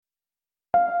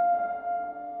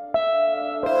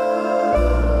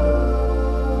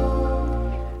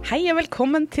Hei og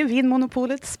velkommen til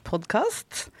Vinmonopolets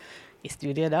podcast. I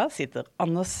studiet da sitter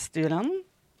Anders Stuland,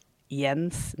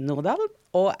 Jens Nordahl,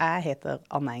 og jeg heter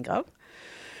Anna Engrav.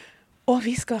 Og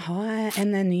vi skal ha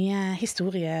en ny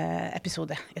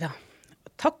historieepisode I dag.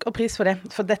 Takk og pris for det,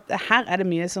 for her det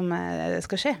mye som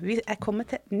skal skje. Vi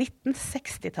kommet til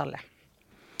 1960-tallet.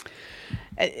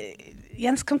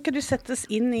 Jens, kan ikke du settes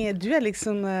inn I, du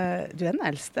liksom, du den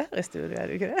eldste her I studiet,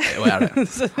 du ikke det? Jo, jeg det.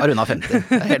 Har rundet 50.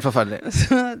 Det helt forferdelig.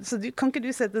 Så kan ikke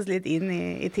du settes litt inn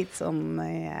I tidsånden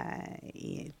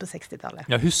på 60-tallet?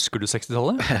 Ja, husker du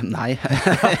 60-tallet? Nei,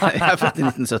 jeg født I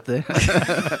 1970.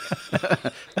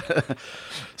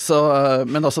 Så,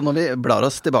 men altså når vi blar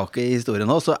oss tilbake I historien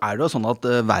nå, så det jo sånn at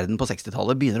verden på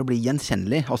 60-tallet begynner å bli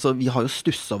gjenkjennelig. Altså, vi har jo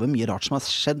stusset over mye rart som har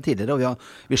skjedd tidligere, og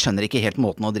vi skjønner ikke helt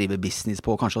måten å drive business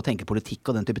på, kanskje å tenke politikk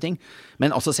og den type ting.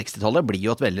 Men altså 60-tallet blir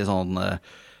jo et veldig sånn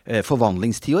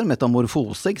forvandlingstiår,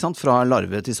 metamorfose, ikke sant? Fra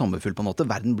larve til sommerfugl på en måte.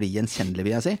 Verden blir gjenkjennelig,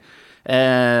 vil jeg si.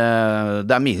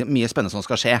 Det mye spennende som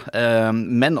skal skje.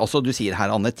 Men også, du sier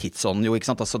her, Anne, tidsånden jo, ikke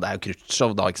sant? Altså, det jo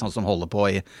Khrushchev da, ikke sant, som holder på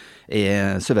I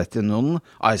Sovjetunionen.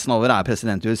 Eisenhower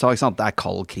president I USA, ikke sant? Det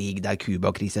kald krig, det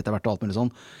Kuba-krise etter hvert og alt mulig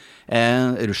sånn.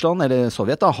 Russland, eller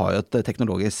Sovjet da, har jo et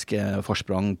teknologisk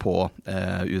forsprang på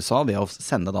USA ved å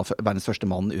sende da verdens første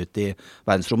mann ut I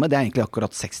verdensrommet. Det egentlig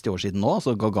akkurat 60 år siden nå,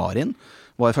 altså Gagarin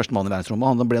var første mann I verdensrommet.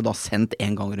 Han ble da sendt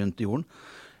en gang rundt jorden.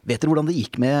 Vet dere hvordan det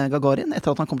gikk med Gagarin etter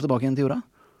at han kom tilbake igjen til jorda?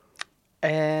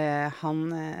 Han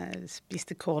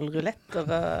spiste kålruletter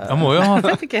og... Han må jo ha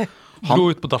Han gå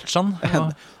ut på Dacian. Ja.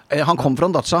 Han kom fra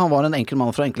Dacia, han var en enkel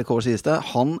mann fra enkle kår, sies det.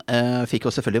 Han fikk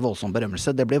jo selvfølgelig voldsom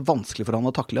berømmelse. Det ble vanskelig for han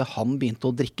å takle. Han begynte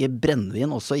å drikke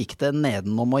brennvin, og så gikk det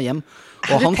nedenom og hjem.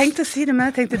 Jeg hadde tenkt å si det, men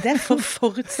jeg tenkte det for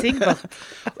forutsigbart.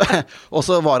 Og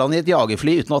så var han I et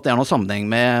jagerfly uten at det noen sammenheng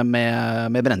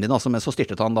med brennvin, altså, men så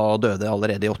styrtet han da og døde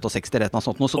allerede I 68 eller noe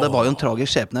sånt. Så det var jo en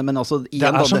tragisk skjebne, men altså...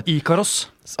 Igjen, det som Ikaros.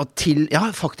 Ja,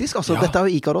 faktisk, altså, ja. Dette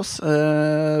jo Ikaros,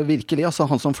 virkelig, altså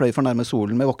han som fløy for nærme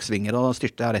solen med voksvinger og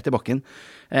styrte rett I bakken.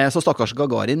 Så stakkars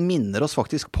Gagarin minner oss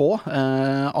faktisk på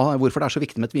hvorfor det så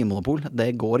viktig med et vinmonopol.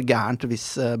 Det går gærent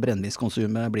hvis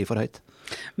brennvinskonsumet blir for høyt.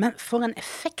 Men for en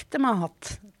effekt det har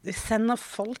hatt. De sender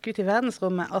folk ut I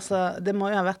verdensrommet. Altså, det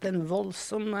må jo ha vært en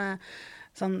voldsom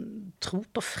sånn, tro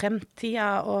på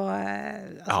fremtida og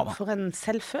altså, for en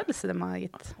selvfølelse det må ha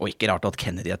gitt. Og ikke rart at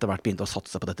Kennedy etter hvert begynte å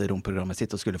satse på dette romprogrammet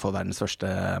sitt og skulle få verdens første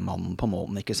mann på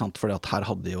månen, ikke sant? Fordi at her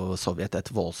hadde jo Sovjet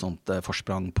et voldsomt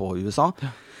forsprang på USA.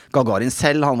 Ja. Gagarin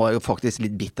selv, han var jo faktisk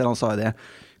litt bitter, han sa jo det.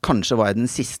 Kanskje var jeg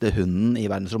den siste hunden I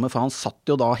verdensrommet, for han satt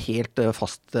jo da helt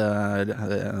fast,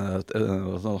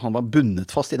 han var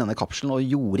bundet fast I denne kapselen og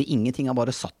gjorde ingenting, han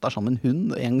bare satt der som en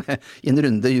hund I en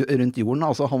runde rundt jorden,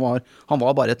 altså han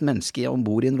var bare et menneske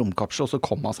ombord I en romkapsel, og så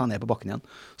kom han seg ned på bakken igjen.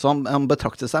 Så han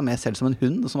betraktet seg mer selv som en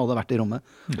hund som hadde vært I rommet,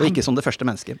 og ikke som det første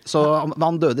mennesket. Så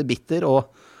han døde bitter og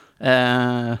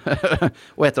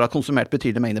etter å ha konsumert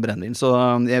betydelige mengder brennvin, så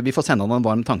vi får sende han en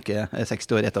varm tanke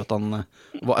 60 år etter at han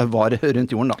var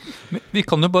rundt jorden da. Men vi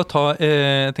kan jo bare ta,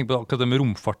 tenk på akkurat det med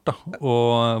romfart da,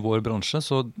 og vår bransje,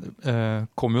 så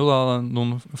kom jo da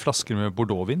noen flasker med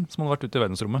Bordeauxvin som hadde vært ute I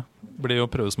verdensrommet. Ble jo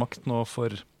prøvesmakt nå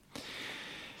for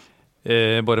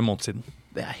bare en måned siden.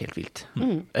 Det helt vilt.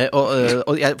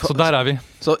 Så der vi.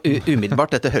 Så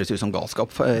umiddelbart, dette høres ut som galskap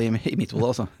I mitt hode,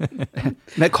 altså.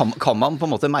 Men kan man på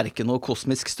en måte merke noe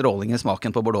kosmisk stråling I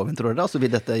smaken på Bordeauxvin, tror dere? Altså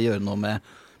vil dette gjøre noe med...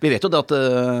 Vi vet jo det at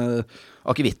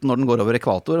akevitten, når den går over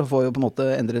ekvator, får jo på en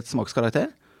måte endret smakskarakter.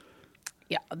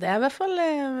 Ja, det I hvert fall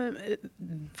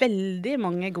veldig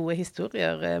mange gode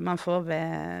historier man får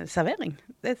ved servering.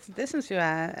 Det synes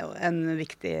jeg en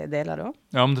viktig del av det også.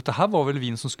 Ja, men dette her var vel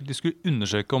vin som de skulle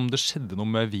undersøke om det skjedde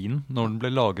noe med vinen når den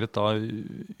ble lagret da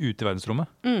ute I verdensrommet.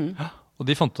 Ja,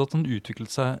 og de fant ut at den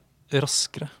utviklet seg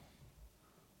raskere.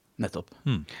 Nettopp.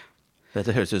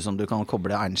 Dette høres ut som du kan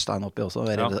koble Einstein oppi også,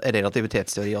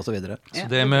 relativitetsteori og så videre. Så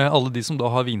det med alle de som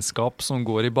da har vinskap som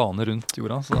går I bane rundt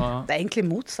jorda. Så da... Det egentlig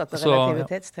motsatt av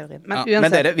relativitetsteori. Men,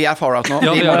 men dere, vi far out nå.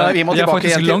 Ja, vi må tilbake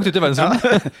faktisk langt ut I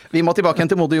verdensrommet. Vi må tilbake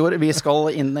igjen til moder jord. Vi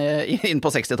skal inn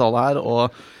på 60-tallet her,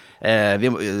 og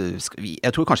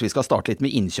jeg tror kanskje vi skal starte litt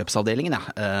med innkjøpsavdelingen,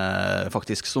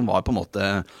 faktisk, som var på en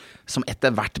måte, som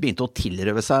etter hvert begynte å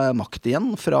tilrøve seg makt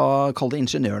igjen fra, kall det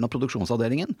ingeniøren og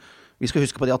produksjonsavdelingen. Vi skal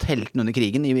huske på det at helten under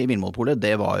krigen I Vinmonopolet,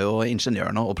 det var jo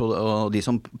ingeniørene og de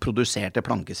som produserte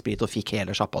plankesprit og fikk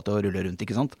hele sjappa til å rulle rundt,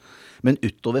 ikke sant? Men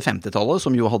utover 50-tallet,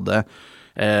 som jo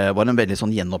var en veldig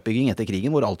sånn gjenoppbygging etter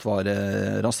krigen, hvor alt var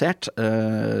rasert,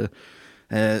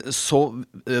 så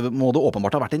må det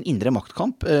åpenbart ha vært en indre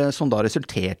maktkamp som da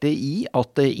resulterte I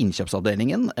at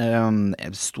innkjøpsavdelingen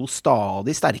sto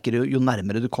stadig sterkere jo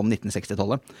nærmere du kom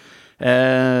 1960-tallet.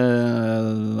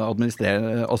 Altså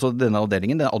denne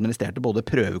avdelingen den administrerte både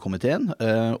prøvekomiteen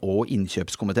og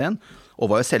innkjøpskomiteen, og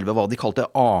var jo selve hva de kalte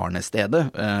arnestedet,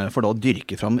 for da å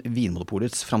dyrke fram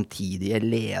Vinmonopolets framtidige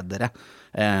ledere.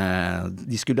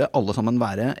 De skulle alle sammen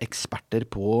være eksperter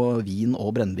på vin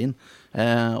og brennevin,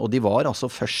 og de var altså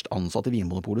først ansatt i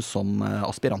Vinmonopolet som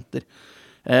aspiranter.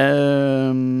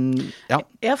 Ja,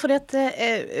 fordi at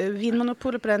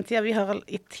Vinmonopolet på den tiden, vi har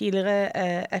i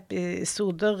tidligere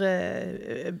episoder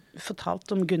fortalt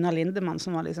om Gunnar Lindemann,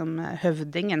 som var liksom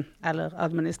høvdingen, eller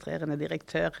administrerende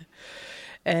direktør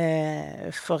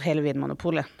for hele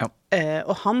Vinmonopolet. Ja.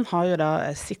 Og han har jo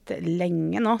da sittet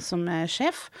lenge nå som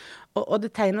sjef, og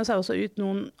det tegner seg også ut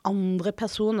noen andre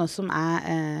personer som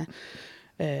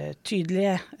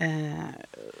tydelige,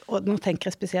 og nå tenker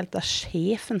jeg spesielt da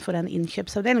sjefen for den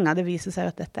innkjøpsavdelingen. Det viser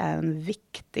seg at dette en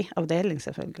viktig avdeling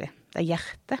selvfølgelig. Det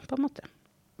hjertet på en måte.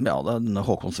 Ja, det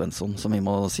Håkon Svensson som vi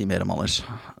må si mer om, Anders.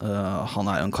 Han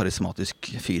jo en karismatisk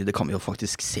fyr, det kan vi jo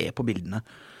faktisk se på bildene.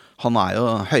 Han jo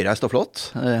høyreist og flott,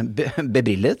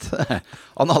 bebrillet.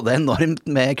 Han hadde enormt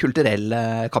med kulturell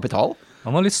kapital.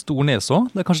 Han har litt stor nese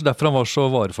også. Det kanskje derfor han var så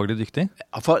varefaglig dyktig?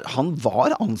 Ja, for han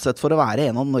var ansett for å være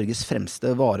en av Norges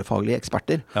fremste varefaglige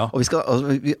eksperter. Ja. Og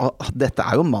dette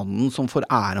jo mannen som får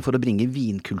æren for å bringe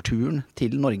vinkulturen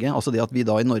til Norge. Altså det at vi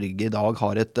da i Norge i dag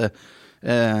har et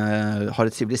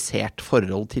sivilisert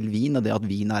forhold til vin, og det at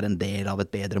vin en del av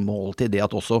et bedre måltid, det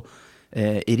at også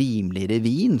rimeligere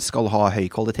vin skal ha høy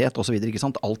kvalitet og så videre, ikke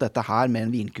sant? Alt dette her med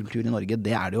en vinkultur i Norge,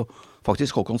 det det jo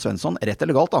faktisk Håkon Svensson, rett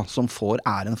eller galt da, som får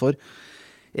æren for.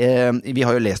 Vi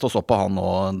har jo lest oss opp på han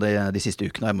nå de siste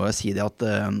ukene, og jeg må jo si det at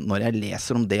når jeg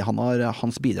leser om det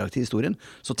hans bidrag til historien,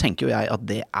 så tenker jo jeg at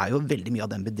det jo veldig mye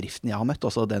av den bedriften jeg har møtt,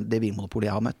 altså det Vinmonopolet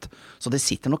jeg har møtt. Så det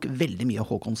sitter nok veldig mye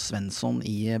Håkon Svensson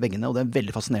i veggene, og det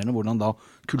veldig fascinerende hvordan da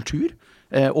kultur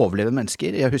overlever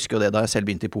mennesker. Jeg husker jo det da jeg selv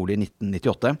begynte i Poli i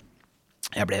 1998.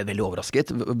 Jeg ble veldig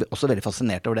overrasket, også veldig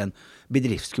fascinert over den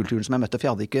bedriftskulturen som jeg møtte, for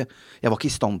jeg var ikke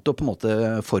i stand til å på en måte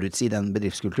forutsi den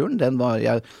bedriftskulturen.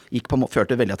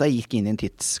 Følte veldig at jeg gikk inn i en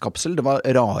tidskapsel. Det var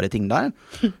rare ting der,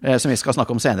 som vi skal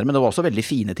snakke om senere, men det var også veldig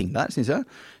fine ting der, synes jeg.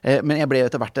 Men jeg ble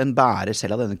etter hvert en bærer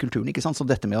selv av denne kulturen, ikke sant? Så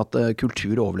dette med at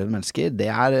kultur overlever mennesker, det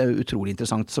utrolig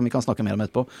interessant, som vi kan snakke mer om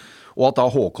etterpå. Og at da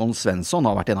Håkon Svensson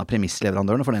har vært en av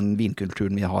premissleverandørene for den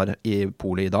vinkulturen vi har i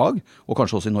Polen i dag, og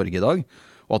kanskje også i Norge i dag,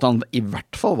 og at han i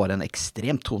hvert fall var en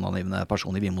ekstremt toneangivende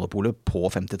person i Vinmonopolet på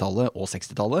 50-tallet og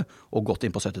 60-tallet, og godt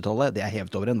inn på 70-tallet, det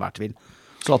hevet over enhver tvil.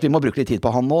 Så at vi må bruke litt tid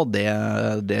på han nå, det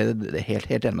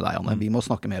helt enig med deg, Anne. Vi må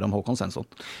snakke mer om Håkon Svensson.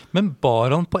 Men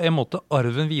bar han på en måte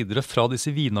arven videre fra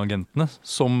disse vinagentene,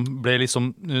 som ble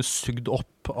liksom sugd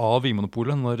opp av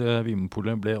Vinmonopolet når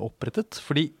Vinmonopolet ble opprettet?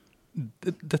 Fordi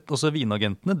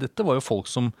vinagentene, dette var jo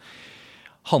folk som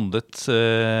handlet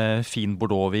fin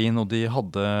Bordeaux-vin, og de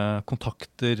hadde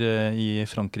kontakter i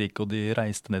Frankrike, og de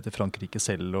reiste ned til Frankrike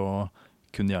selv, og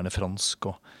kunne gjerne fransk.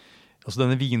 Altså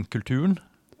denne vinkulturen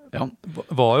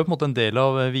var jo på en måte en del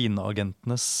av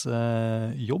vinagentenes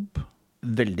jobb.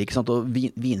 Veldig, ikke sant? Og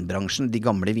vinbransjen, de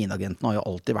gamle vinagentene har jo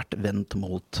alltid vært vendt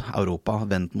mot Europa,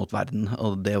 vendt mot verden,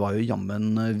 og det var jo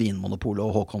jammen Vinmonopolet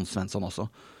og Håkon Svensson også.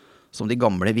 Som de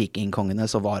gamle vikingkongene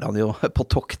så var han jo på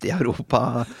tokt i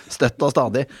Europa støtt og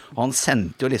stadig. Han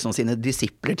sendte jo liksom sine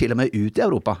disipler til og med ut i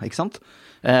Europa, ikke sant?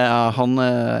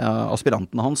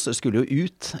 Aspiranten hans skulle jo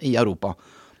ut i Europa.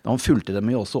 Han fulgte dem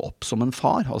jo også opp som en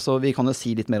far. Altså, vi kan jo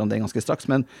si litt mer om det ganske straks,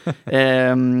 men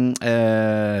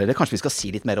eller kanskje vi skal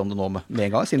si litt mer om det nå med en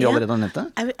gang, siden vi allerede har nevnt det.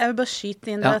 Jeg vil bare skyte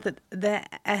inn at det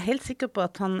helt sikker på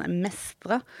at han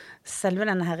mestret selve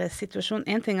denne her situasjonen.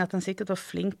 En ting at han sikkert var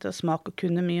flink til å smake og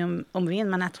kunne mye om vin,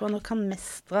 men jeg tror han nok kan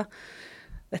mestre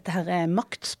dette her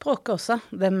maktspråket også,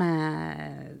 det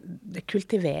med det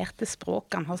kultiverte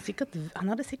språket. Han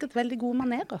hadde sikkert veldig gode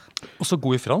manerer. Og så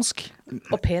god i fransk.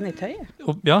 Og pen i tøyet.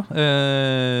 Ja,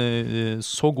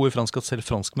 så god i fransk at selv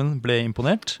franskmenn ble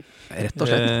imponert. Rett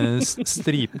og slett.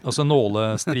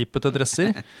 Nålestripete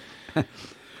dresser.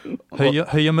 Høy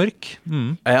og mørk.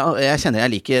 Jeg kjenner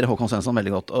jeg liker Håkon Svensson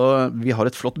veldig godt, og vi har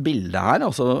et flott bilde her,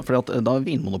 altså, for at da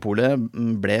Vinmonopolet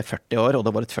ble 40 år, og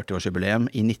det var et 40-årsjubileum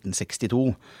i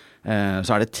 1962,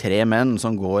 så det 3 menn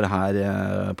som går her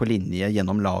på linje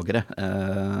gjennom lageret,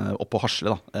 opp på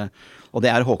Hasle da. Og det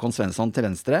Håkon Svensson til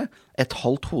venstre, et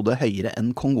halvt hode høyere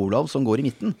enn Kong Olav som går i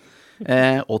midten.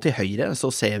 Og til høyre så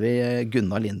ser vi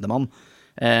Gunnar Lindemann,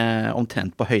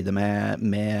 omtrent på høyde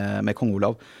med Kong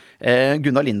Olav.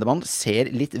 Gunnar Lindemann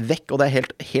ser litt vekk, og det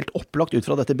helt opplagt ut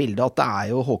fra dette bildet at det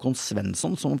jo Håkon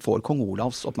Svensson som får Kong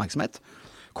Olavs oppmerksomhet.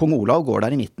 Kong Olav går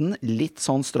der i midten, litt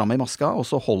sånn stram i maska, og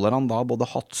så holder han da både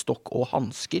hatt, stokk og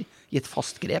hansker i et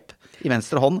fast grep i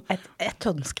venstre hånd. Et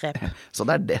håndsgrep. Så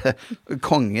det det.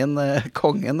 Kongen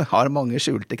har mange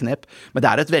skjulte knep, men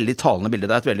det et veldig talende bilde,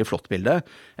 det et veldig flott bilde,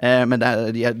 men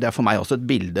det for meg også et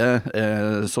bilde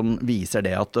som viser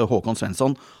det at Håkon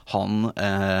Svensson, han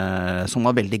som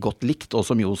var veldig godt likt, og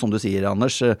som jo, som du sier,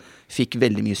 Anders, fikk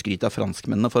veldig mye skryt av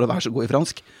franskmennene for å være så god i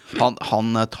fransk,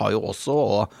 han tar jo også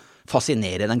og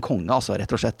fascinerer en konge, altså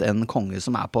rett og slett en konge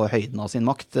som på høyden av sin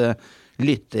makt,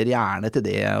 lytter gjerne til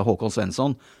det Håkon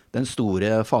Svensson, den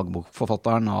store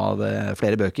fagbokforfatteren av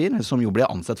flere bøker, som jo ble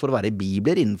ansett for å være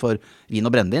bibler innenfor vin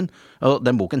og brennvin. Og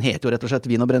den boken heter jo rett og slett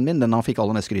Vin og brennvin, den han fikk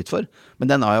aller mest skryt for,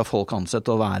 men den jo folk ansett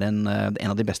å være en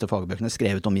av de beste fagbøkene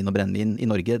skrevet om vin og brennvin i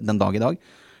Norge den dag i dag.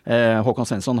 Håkon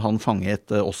Svensson, han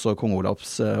fanget også Kong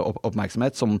Olavs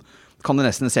oppmerksomhet, som kan det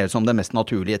nesten se ut som det mest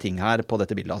naturlige ting her på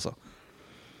dette bildet, altså.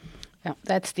 Ja,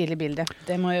 det et stilig bilde.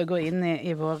 Det må jo gå inn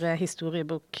i vår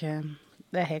historiebok.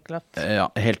 Det helt klart. Ja,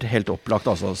 helt opplagt,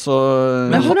 altså. Så,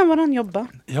 men hvordan var det han jobbet?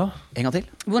 Ja. En gang til.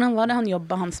 Hvordan var det han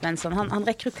jobbet, Hans Svensson? Han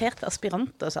rekrutterte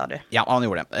aspiranter, sa du? Ja, han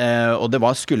gjorde det. Og det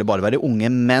skulle bare være unge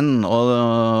menn,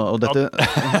 og dette...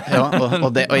 Ja,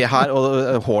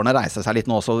 og hårene reiser seg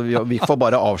litt nå også. Vi får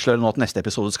bare avsløre nå at neste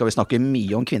episode skal vi snakke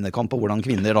mye om kvinnekamp, og hvordan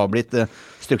kvinner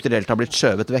strukturelt har blitt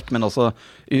skjøvet vekk, men også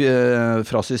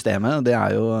fra systemet. Det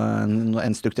jo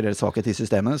en strukturell svakhet i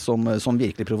systemet som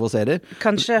virkelig provoserer.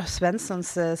 Kanskje Svensson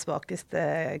svakeste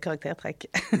karaktertrekk.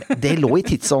 Det lå i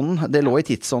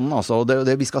tidsånden, altså, og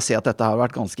vi skal se at dette har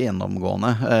vært ganske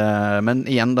gjennomgående. Men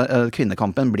igjen,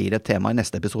 kvinnekampen blir et tema i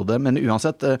neste episode. Men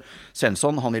uansett,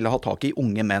 Svensson, han ville ha tak i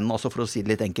unge menn, altså for å si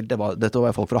det litt enkelt, dette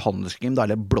var folk fra Handelsgym,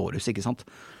 eller Blåruss, ikke sant?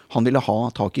 Han ville ha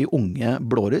tak i unge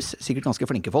Blåruss, sikkert ganske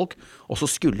flinke folk, og så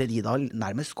skulle de da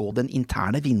nærmest gå den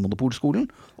interne Vinmonopolskolen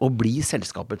og bli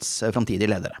selskapets fremtidige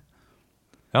ledere.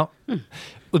 Ja,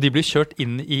 og de blir kjørt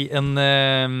inn i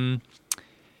en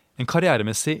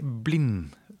karrieremessig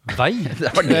blindvei.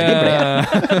 Det var det de ble.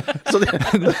 Så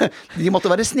de måtte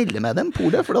være snille med dem,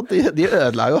 Polet, for at de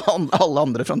ødela jo alle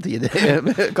andre fremtidige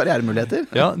karrieremuligheter.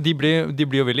 Ja, de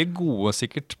blir jo veldig gode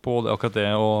sikkert på akkurat det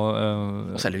å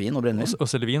selge vin og brennevin. Og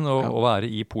selge vin og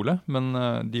være i Polet, men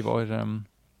de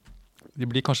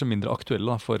blir kanskje mindre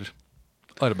aktuelle da, for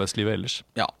arbeidslivet ellers.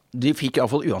 Ja, de fikk i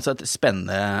hvert fall uansett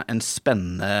en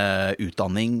spennende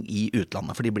utdanning i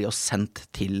utlandet, for de blir jo sendt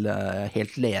til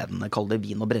helt ledende, kall det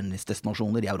vin- og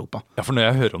brennevinsdestinasjoner i Europa. Ja, for når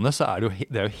jeg hører om det, så det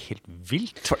jo helt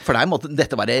vilt. For deg måtte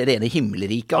dette være rene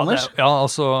himmelriket, Anders? Ja,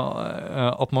 altså,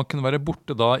 at man kunne være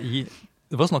borte da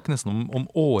det var snakk nesten om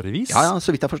årevis. Ja,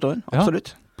 så vidt jeg forstår,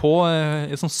 absolutt. Ja, på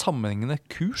et sånn sammenhengende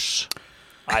kurs.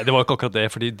 Nei, det var ikke akkurat det,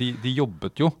 fordi de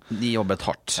jobbet jo. De jobbet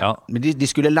hardt. Ja. Men de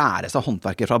skulle lære seg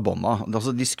håndverket fra bånda.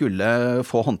 Altså, de skulle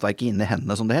få håndverket inn i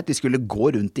hendene, som det het. De skulle gå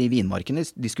rundt i vinmarkene,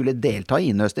 de skulle delta i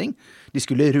innhøsting, de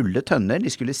skulle rulle tønner,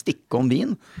 de skulle stikke om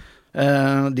vin,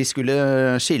 de skulle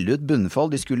skille ut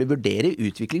bunnfall, de skulle vurdere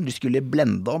utvikling, de skulle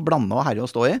blende og herje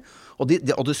og stå i. Og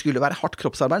det skulle være hardt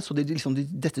kroppsarbeid, så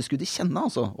dette skulle de kjenne,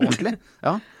 altså, ordentlig.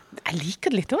 Ja. Jeg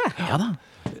liker det litt også, Ja da.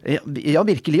 Ja,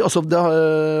 virkelig.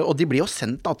 Og de blir jo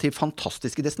sendt da, til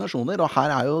fantastiske destinasjoner, og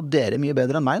her jo dere mye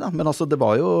bedre enn meg, da. Men altså, det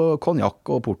var jo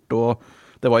konjakk og porto,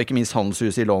 det var ikke minst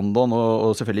handelshus i London,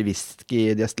 og selvfølgelig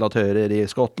whisky-destillatører i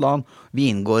Skottland,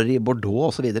 vingårder i Bordeaux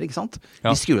og så videre, ikke sant?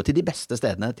 Ja. De skulle jo til de beste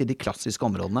stedene, til de klassiske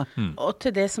områdene. Og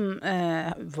til det som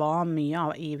var mye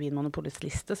av i Vinmonopolets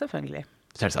liste, selvfølgelig.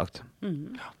 Selvsagt.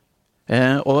 Ja.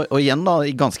 Og igjen da,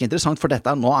 ganske interessant, for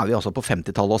nå vi altså på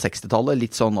 50-tallet og 60-tallet,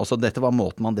 litt sånn, også dette var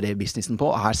måten man drev businessen på,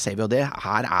 og her ser vi jo det,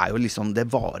 her jo liksom det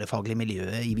varefaglige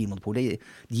miljøet i Vinmonopolet,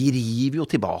 de river jo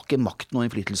tilbake makten og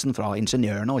innflytelsen fra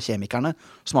ingeniørene og kjemikerne,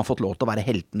 som har fått lov til å være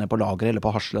heltene på lageret eller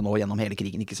på Harsle nå gjennom hele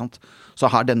krigen, ikke sant? Så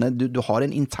her du har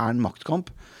en intern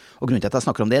maktkamp, og grunnen til at jeg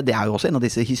snakker om det jo også en av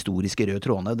disse historiske røde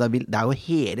trådene, det jo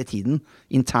hele tiden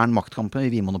intern maktkamp i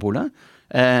Vinmonopolet.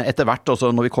 Etter hvert, også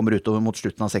når vi kommer utover mot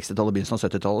slutten av 60-tallet og begynnelsen av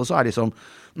 70-tallet, så liksom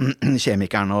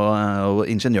kjemikerne og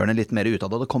ingeniørene litt mer ut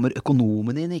av det, og det kommer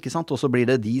økonomene inn, ikke sant? Og så blir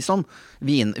det de som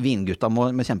vingutta må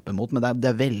kjempe mot, men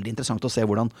det veldig interessant å se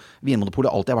hvordan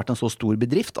Vinmonopolet alltid har vært en så stor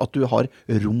bedrift, at du har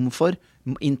rom for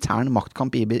intern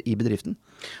maktkamp i bedriften.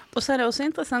 Og så det også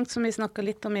interessant, som vi snakket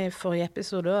litt om i forrige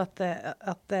episode,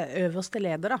 at øverste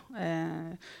leder,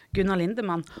 Gunnar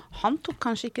Lindemann, han tok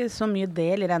kanskje ikke så mye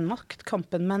del i den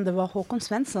maktkampen, men det var Håkon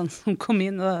Svensson som kom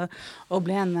inn og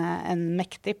ble en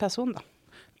mektig person da.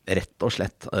 Rett og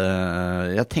slett.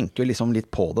 Jeg tenker jo liksom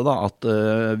litt på det da, at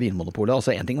Vinmonopolet,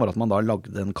 altså en ting var at man da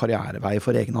lagde en karrierevei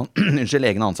for egne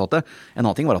ansatte, en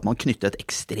annen ting var at man knyttet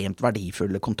ekstremt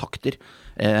verdifulle kontakter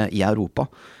i Europa.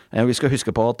 Vi skal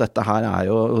huske på at dette her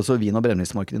jo, altså vin- og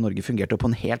brennevinsmarkedet i Norge fungerte på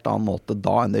en helt annen måte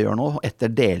da enn det gjør nå.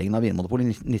 Etter delingen av Vinmonopolet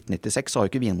i 1996 så har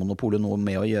jo ikke Vinmonopolet noe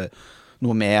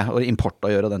med import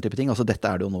å gjøre og den type ting. Altså dette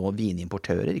det jo nå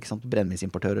vinimportører, ikke sant?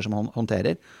 Brennevinsimportører som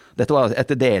håndterer. Dette var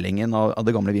etter delingen av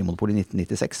det gamle Vinmonopolet i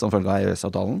 1996 som følge av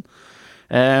EØS-avtalen.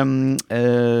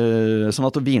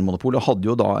 Sånn at Vinmonopolet hadde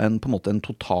jo da på en måte en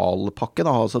totalpakke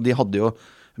da. Altså de hadde jo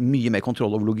mye mer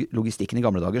kontroll over logistikken i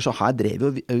gamle dager, så her drev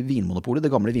jo Vinmonopolet,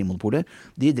 det gamle Vinmonopolet,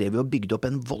 de drev jo og bygde opp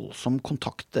en voldsom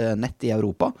kontaktnett i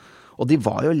Europa, og de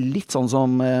var jo litt sånn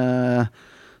som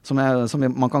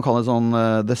man kan kalle sånn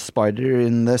the spider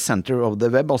in the center of the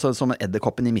web, altså som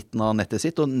edderkoppen i midten av nettet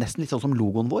sitt, og nesten litt sånn som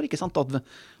logoen vår, ikke sant?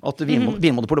 At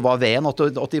Vinmonopolet var veden, at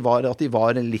de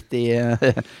var litt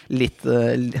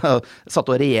satt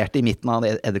og regjerte i midten av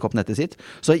edderkoppnettet sitt.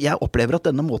 Så jeg opplever at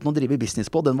denne måten å drive business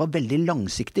på, den var veldig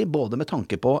langsiktig, både med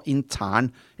tanke på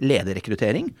intern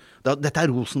lederrekruttering. Dette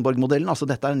Rosenborg-modellen, altså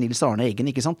dette Nils Arne Eggen,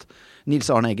 ikke sant? Nils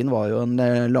Arne Eggen var jo en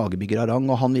lagerbygger av rang,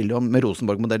 og han ville jo, med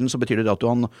Rosenborg-modellen så betyr det at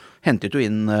han hentet jo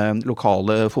inn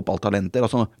lokale fotballtalenter,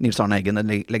 altså Nils Arne Eggen,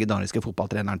 den legendariske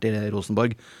fotballtreneren til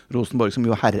Rosenborg. Rosenborg som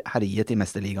jo herjet i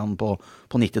mesterligaen på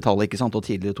 90-tallet, ikke sant, og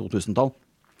tidligere 2000-tall.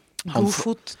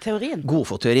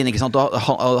 Godfotteorien, ikke sant?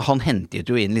 Han hentet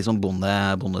jo inn liksom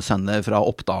bondesønner fra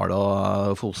Oppdal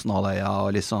og Fosenhalvøya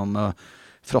og liksom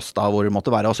Frosta, hvor det måtte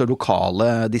være, altså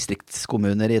lokale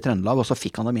distriktskommuner i Trøndelag, og så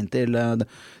fikk han dem inn til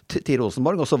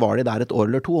Rosenborg, og så var de der et år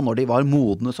eller to, og når de var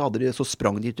modne, så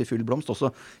sprang de ut i full blomst, og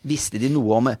så visste de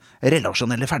noe om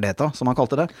relasjonelle ferdigheter, som han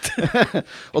kalte det.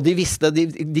 Og de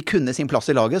kunne sin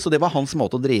plass i laget, så det var hans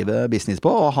måte å drive business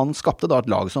på, og han skapte da et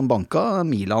lag som banka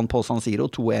Milan på San Siro,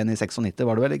 2-1 i 96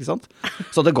 var det vel, ikke sant?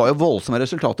 Så det ga jo voldsomme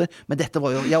resultater, men dette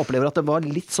var jo, jeg opplever at det var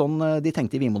litt sånn de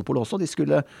tenkte i Vinmonopolet også,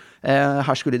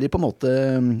 her skulle de på en måte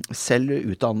selv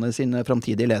utdanne sine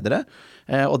framtidige ledere,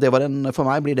 og det var for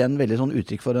meg blir det en veldig sånn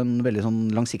uttrykk for en veldig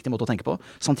sånn langsiktig måte å tenke på.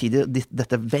 Samtidig,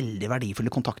 dette veldig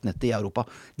verdifulle kontaktnettet i Europa,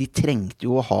 de trengte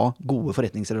jo å ha gode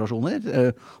forretningsrelasjoner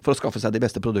for å skaffe seg de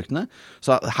beste produktene,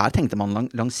 så her tenkte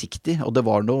man langsiktig, og det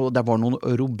var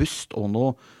noe robust og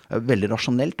noe veldig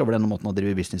rasjonelt over denne måten å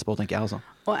drive business på, tenker jeg altså.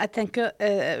 Og jeg tenker,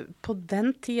 på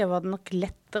den tiden var det nok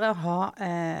lettere å ha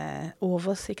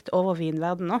oversikt over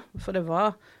vinverden nå, for det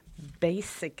var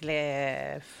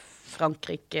basically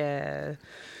Frankrike,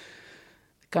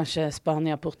 kanskje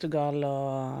Spania, Portugal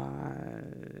og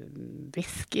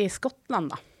whisky i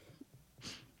Skottland da.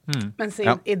 Mens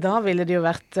i dag ville det jo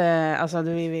vært, altså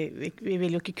vi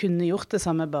ville jo ikke kunne gjort det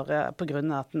samme bare på grunn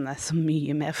av at den så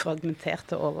mye mer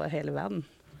fragmentert over hele verden.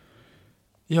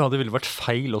 Ja, det ville vært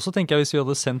feil også, tenker jeg, hvis vi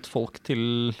hadde sendt folk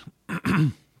til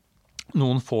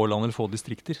noen få land eller få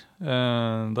distrikter.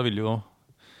 Da ville jo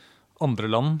andre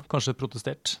land kanskje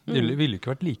protestert. Det ville jo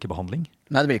ikke vært likebehandling.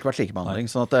 Nei, det ville ikke vært likebehandling.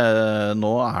 Sånn at nå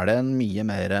det en mye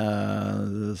mer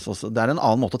det en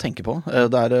annen måte å tenke på.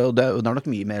 Det er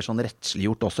nok mye mer sånn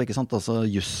rettsliggjort også, ikke sant? Altså,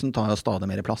 jussen tar jo stadig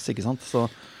mer plass, ikke sant? Så,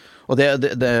 og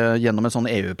gjennom en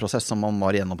sånn EU-prosess som man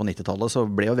var igjennom på 90-tallet, så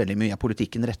ble jo veldig mye av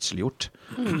politikken rettsliggjort.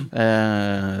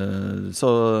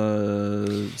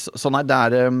 Så nei,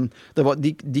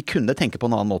 de kunne tenke på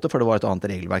en annen måte, for det var et annet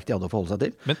regelverk de hadde å forholde seg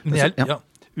til. Men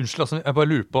unnskyld, altså, jeg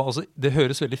bare lurer på, altså, det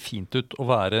høres veldig fint ut å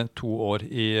være 2 år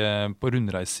på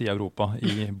rundreise i Europa,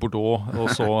 i Bordeaux,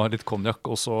 og så litt konjakk,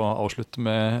 og så avslutte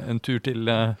med en tur til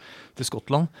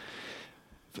Skottland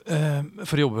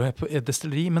for å jobbe på et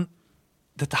destilleri. Men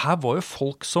dette her var jo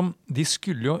folk som, de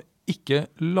skulle jo ikke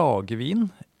lage vin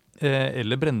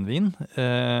eller brennevin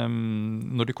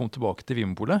når de kom tilbake til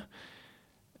Vinmonopolet.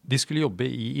 De skulle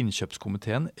jobbe i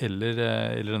innkjøpskomiteen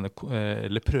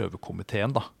eller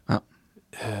prøvekomiteen da. Ja.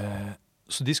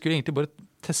 Så de skulle egentlig bare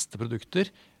teste produkter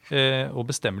og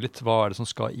bestemme litt hva det som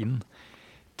skal inn.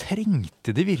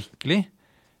 Trengte de virkelig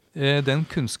den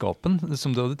kunnskapen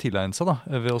som de hadde tilegnet seg da,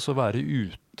 ved å være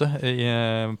ute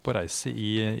på reise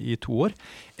i 2 år?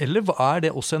 Eller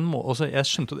det også en måte, jeg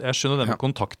skjønner det med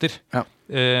kontakter,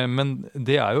 men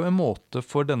det jo en måte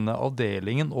for denne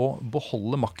avdelingen å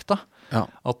beholde makta,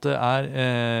 at det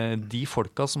de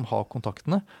folka som har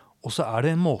kontaktene, og så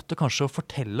det en måte kanskje å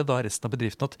fortelle da resten av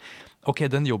bedriften at ok,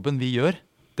 den jobben vi gjør,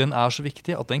 den så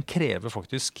viktig at den krever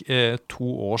faktisk 2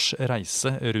 års reise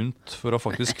rundt for å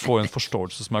faktisk få en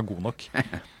forståelse som god nok.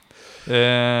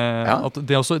 At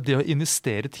det å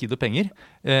investere tid og penger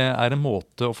en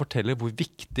måte å fortelle hvor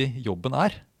viktig jobben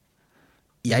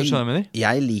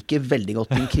Jeg liker veldig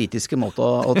godt den kritiske måte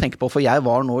å tenke på, for jeg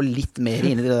var nå litt mer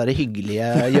inne i det der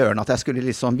hyggelige hjørnet at jeg skulle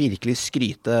liksom virkelig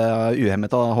skryte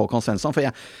uhemmet av Håkon Svensson,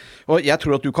 og jeg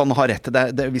tror at du kan ha rett til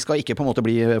det. Vi skal ikke på en måte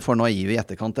bli for naive i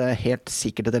etterkant. Det helt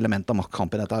sikkert et element av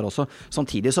maktkamp i dette her også.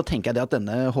 Samtidig så tenker jeg det at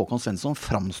denne Håkon Svensson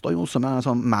framstår jo som en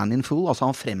sånn man in full. Altså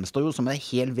han fremstår jo som en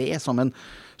hel ved, som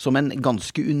en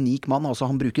ganske unik mann. Altså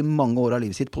han bruker mange år av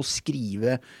livet sitt på å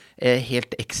skrive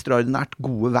helt ekstraordinært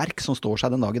gode verk som står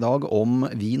seg den dag i dag om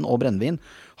vin og brennevin.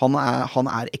 Han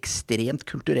er ekstremt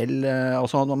kulturell,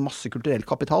 altså han har masse kulturell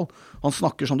kapital. Han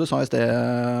snakker, som du sa i sted,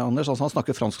 Anders, altså han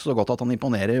snakker fransk så godt at han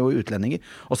imponerer jo utlendinger.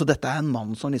 Altså dette er en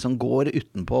mann som liksom går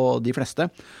utenpå de fleste.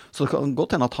 Så det kan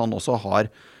godt hende at han også har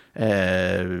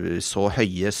så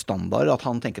høye standarder at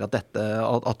han tenker at dette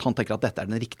er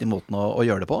den riktige måten å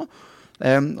gjøre det på.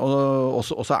 Og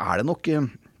så er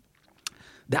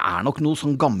det er nok noe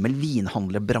sånn gammel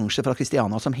vinhandlerbransje fra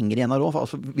Kristiania som henger igjen her også.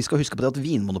 Altså, vi skal huske på det at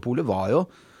Vinmonopolet var jo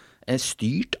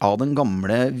styrt av den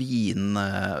gamle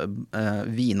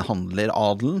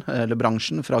vinhandleradelen, eller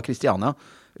bransjen fra Kristiania,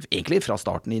 egentlig fra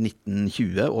starten i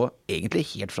 1920, og egentlig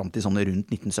helt frem til sånn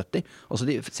rundt 1970. Altså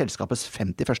selskapets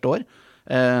 51. år,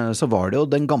 så var det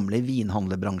jo den gamle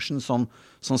vinhandlerbransjen som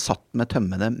satt med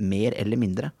tømmene mer eller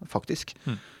mindre, faktisk.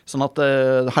 Sånn at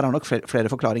her er nok flere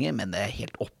forklaringer, men det er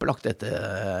helt opplagt et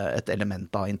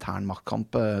element av intern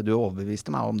maktkamp. Du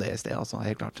overbeviste meg om det i sted, altså,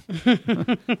 helt klart.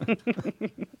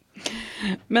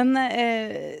 Men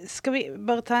skal vi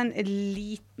bare ta en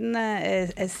liten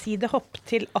sidehopp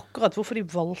til akkurat hvorfor de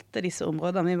valgte disse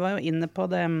områdene? Vi var jo inne på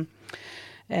det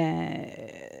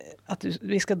at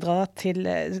vi skal dra til,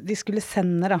 de skulle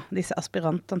sende disse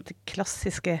aspirantene til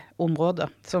klassiske områder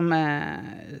som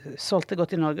solgte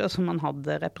godt i Norge, og som man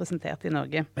hadde representert i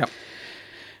Norge. Ja.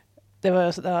 Det var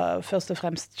jo da først og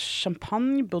fremst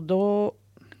champagne, Bordeaux,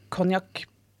 cognac,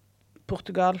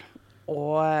 Portugal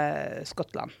og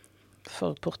Skottland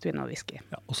for portvin og whisky.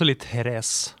 Ja, også litt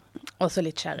Jerez. Også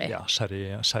litt sherry. Ja,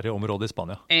 sherry-området i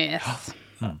Spania. Yes.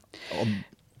 Ja.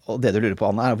 Og det du lurer på,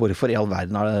 Anna, er hvorfor i all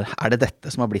verden er det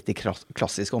dette som har blitt de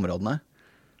klassiske områdene?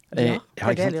 Ja, det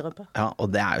er det jeg lurer på. Ja,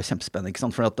 og det er jo kjempespennende, ikke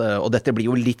sant? Og dette blir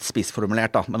jo litt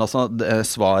spissformulert da, men altså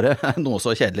svaret er noe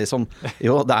så kjedelig som,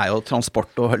 jo, det er jo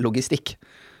transport og logistikk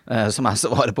som er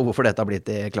svaret på hvorfor dette har blitt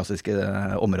de klassiske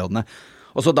områdene.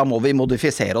 Og så da må vi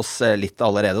modifisere oss litt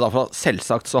allerede da, for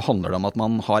selvsagt så handler det om at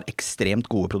man har ekstremt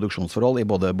gode produksjonsforhold i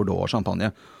både Bordeaux og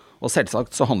Champagne. Og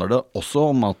selvsagt så handler det også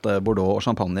om at Bordeaux og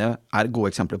Champagne er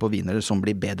gode eksempler på viner som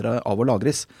blir bedre av å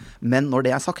lagres. Men når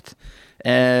det er sagt,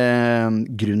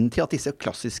 grunnen til at disse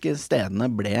klassiske stedene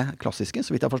ble klassiske,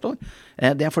 så vidt jeg forstår,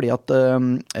 det er fordi at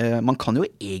man kan jo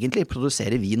egentlig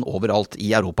produsere vin overalt i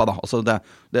Europa da. Altså det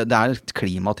er et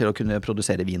klima til å kunne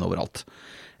produsere vin overalt.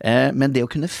 Men det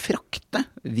å kunne frakte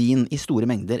vin i store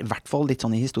mengder, i hvert fall litt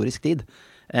sånn i historisk tid,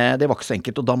 det var ikke så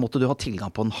enkelt, og da måtte du ha tilgang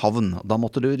på en havn. Da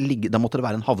måtte det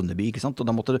være en havneby, ikke sant? Og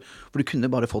for du kunne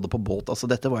bare få det på båt. Altså,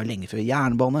 dette var jo lenge før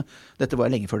jernbane. Dette var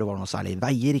jo lenge før det var noe særlig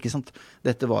veier, ikke sant?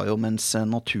 Dette var jo mens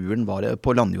naturen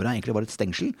på landjorda egentlig var et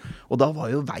stengsel. Og da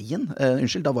var jo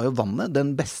da var jo vannet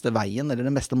den beste veien, eller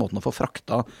den beste måten å få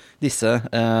frakta disse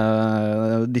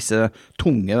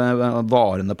tunge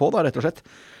varene på, da, rett og slett.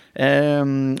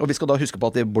 Og vi skal da huske på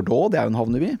at i Bordeaux, det er jo en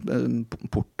havneby,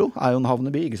 Porto er jo en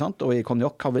havneby, ikke sant? Og i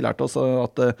Cognac har vi lært oss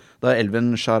at det er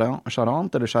elven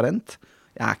Charente, eller Charente,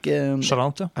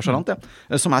 Charente,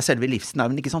 ja. Som er selve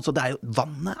livsnerven, ikke sant? Så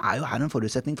vannet er jo her en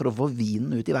forutsetning for å få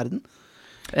vinen ut i verden.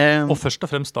 Og først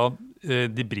og fremst da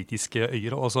de britiske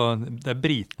øyer, altså det er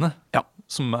britene, ja.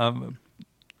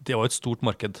 Det var et stort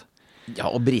marked. Ja,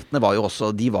 og britene var jo også,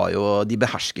 de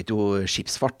behersket jo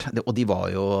skipsfart, og de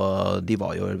var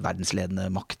jo verdensledende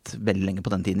makt veldig lenge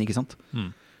på den tiden, ikke sant?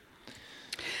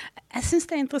 Jeg synes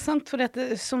det er interessant, for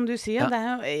dette, som du sier, det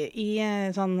er jo i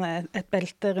sånn et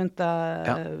belte rundt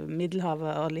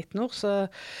Middelhavet og litt nord, så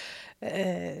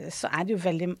er det jo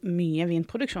veldig mye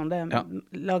vinproduksjon. Det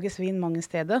lages vin mange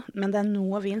steder, men det er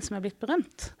noe vin som er blitt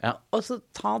berømt. Ja. Og så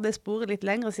tar det sporet litt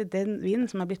lenger og sier den vinen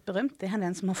som er blitt berømt, det er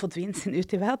den som har fått vinen sin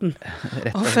ut i verden.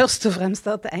 Og først og fremst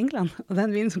da til England. Og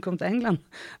den vinen som kom til England,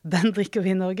 den drikker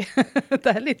vi i Norge.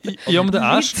 Det er litt ja, men det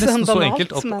er nesten så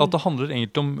enkelt at det handler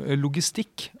egentlig om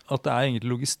logistikk. At det er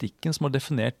egentlig logistikken som har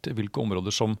definert hvilke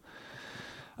områder som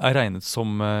er regnet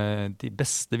som de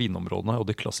beste vinområdene og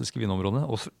de klassiske vinområdene.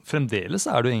 Og fremdeles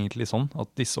er det jo egentlig sånn at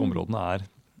disse områdene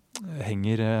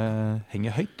henger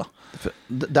høyt da.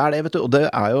 Det er det, vet du, og det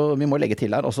er jo, vi må legge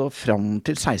til her, også frem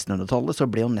til 1600-tallet så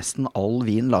ble jo nesten all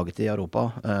vin laget i Europa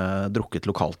drukket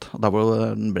lokalt, der hvor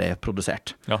den ble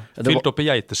produsert. Ja, fylt opp i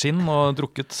geiteskinn og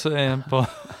drukket på...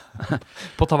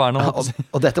 På taverna.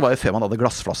 Og dette var jo før man hadde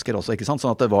glassflasker også, ikke sant?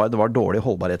 Sånn at det var dårlig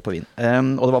holdbarhet på vin.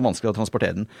 Og det var vanskelig å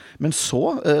transportere den. Men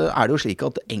så er det jo slik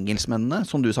at engelskmennene,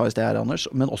 som du sa i sted her, Anders,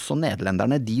 men også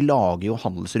nederlenderne, de lager jo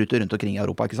handelsruter rundt omkring i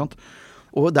Europa, ikke sant?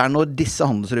 Og det er når disse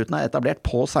handelsrutene er etablert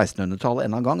på 1600-tallet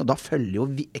en gang, da følger jo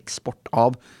eksport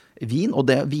av vin, og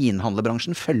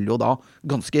vinhandlerbransjen følger jo da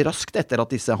ganske raskt etter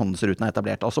at disse handelsrutene er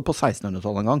etablert, altså på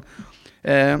 1600-tallet en gang.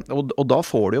 Og da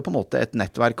får du jo på en måte et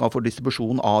nettverk for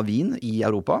distribusjon av vin i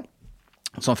Europa,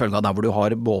 som følge av der hvor du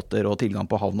har båter og tilgang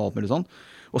på havn og alt mulig sånn.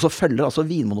 Og så følger altså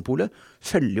Vinmonopolet,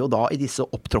 følger jo da i disse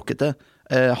opptråkkete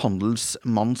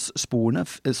handelsmannssporene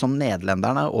som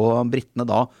nederlenderne og brittene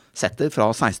da setter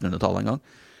fra 1600-tallet en gang.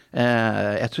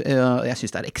 Jeg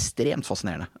synes det er ekstremt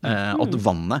fascinerende at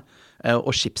vannet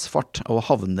og skipsfart og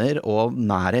havner og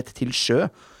nærhet til sjø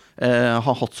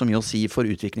har hatt så mye å si for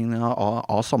utviklingen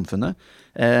av samfunnet.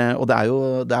 Og det er jo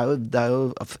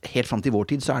helt frem til vår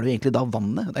tid så er det jo egentlig da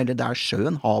vannet, eller det er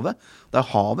sjøen, havet. Det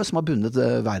er havet som har bundet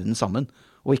verden sammen,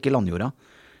 og ikke landjorda.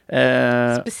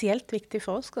 Spesielt viktig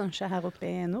for oss kanskje her oppe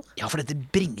i nord. Ja, for dette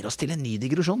bringer oss til en ny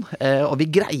digresjon, og vi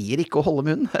greier ikke å holde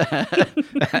munnen.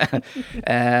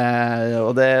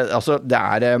 Og det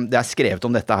er skrevet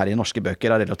om dette her i norske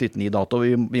bøker av relativt ny dato.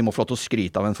 Vi må få lov til å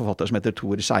skryte av en forfatter som heter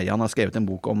Tor Skeie. Han har skrevet en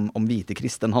bok om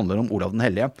Hvitekrist. Den handler om Olav den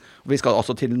Hellige. Og vi skal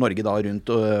altså til Norge da rundt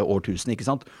årtusen, ikke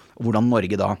sant? Og hvordan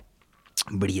Norge da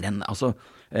blir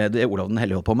det Olav den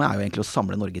Hellige holdt på med er jo egentlig å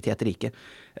samle Norge til et rike.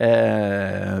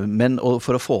 Men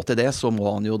for å få til det så må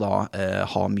han jo da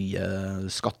ha mye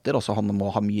skatter, altså han må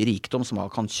ha mye rikdom som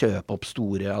han kan kjøpe opp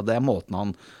store, og det er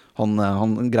måten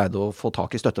han greide å få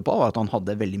tak i støtte på, var at han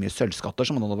hadde veldig mye sølvskatter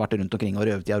som han hadde vært rundt omkring og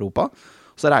røvet i Europa.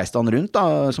 Så reiste han rundt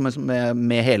da,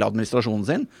 med hele administrasjonen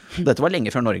sin. Dette var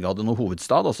lenge før Norge hadde noen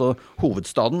hovedstad. Altså,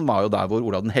 hovedstaden var jo der hvor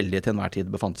Olav den Hellige til enhver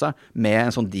tid befant seg, med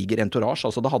en sånn diger entourage.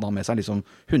 Altså, da hadde han med seg liksom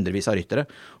hundrevis av ryttere.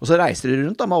 Og så reiste de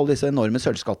rundt da, med alle disse enorme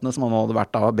sølvskattene som han hadde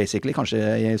vært da, basically, kanskje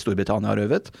i Storbritannia og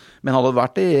røvet. Men han hadde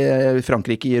vært i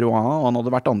Frankrike, i Rouen, og han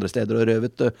hadde vært andre steder og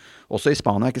røvet, også i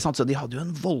Spania, ikke sant? Så de hadde jo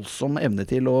en voldsom evne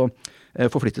til å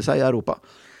forflytte seg i Europa.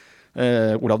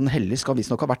 Olav den Hellige skal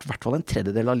visstnok ha vært i hvert fall en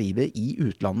tredjedel av livet i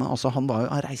utlandet. Altså han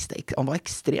var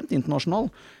ekstremt internasjonal.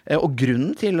 Og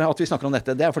grunnen til at vi snakker om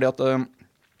dette, det er fordi at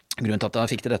grunnen til at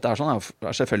jeg fikk til dette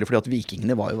er selvfølgelig fordi at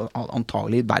vikingene var jo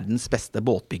antagelig verdens beste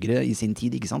båtbyggere i sin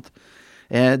tid, ikke sant?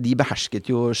 De behersket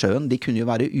jo sjøen. De kunne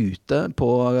jo være ute på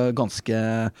ganske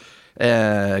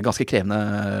krevende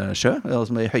sjø,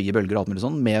 altså med høye bølger og alt mulig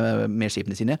sånn, med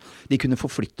skipene sine. De kunne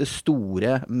forflytte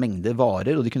store mengder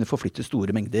varer, og de kunne forflytte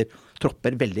store mengder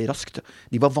tropper veldig raskt.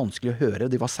 De var vanskelig å høre,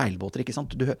 de var seilbåter, ikke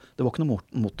sant? Det var ikke noe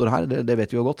motor her, det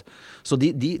vet vi jo godt. Så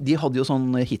de hadde jo sånn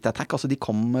hit attack, altså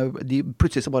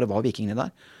plutselig så bare var vikingene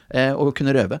der, og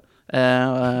kunne røve.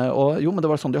 Men det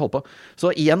var sånn de holdt på.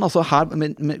 Så igjen, altså her,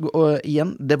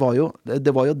 igjen, det var jo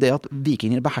det at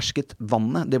vikingene behersket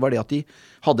vannet, det var det at de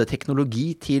hadde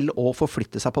teknologi til å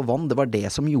forflytte seg på vann, det var det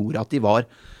som gjorde at de var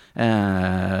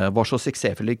så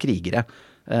suksessfulle krigere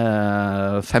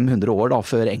 500 år da,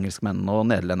 før engelskmennene og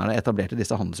nederlenderne etablerte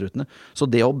disse handelsrutene. Så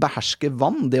det å beherske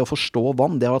vann, det å forstå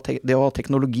vann, det å ha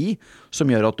teknologi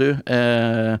som gjør at du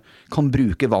kan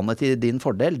bruke vannet til din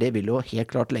fordel, det vil jo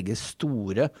helt klart legge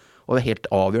store og helt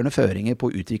avgjørende føringer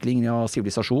på utvikling av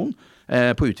sivilisasjon,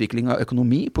 på utvikling av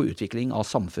økonomi, på utvikling av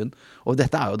samfunn. Og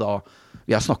dette er jo da,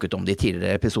 vi har snakket om det i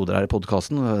tidligere episoder her i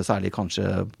podcasten, særlig kanskje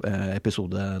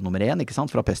episode nummer 1, ikke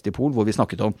sant, fra Pest i Pol, hvor vi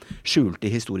snakket om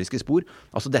skjulte historiske spor.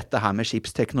 Altså dette her med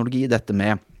skipsteknologi, dette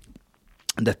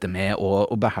med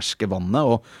å beherske vannet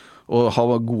og ha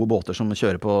gode båter som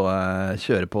kjører på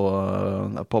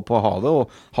havet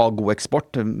og ha god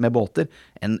eksport med båter,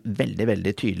 en veldig,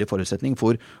 veldig tydelig forutsetning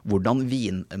for hvordan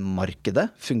vinmarkedet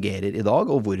fungerer i dag,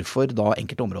 og hvorfor da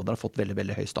enkelte områder har fått veldig,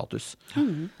 veldig høy status.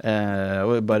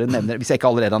 Og bare nevner, hvis jeg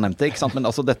ikke allerede har nevnt det, ikke sant? Men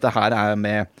altså dette her er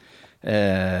med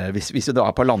hvis vi da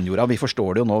er på landjorda, vi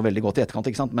forstår det jo nå veldig godt i etterkant,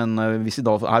 ikke sant? Men hvis vi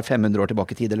da er 500 år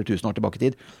tilbake i tid, eller 1000 år tilbake i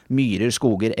tid, myrer,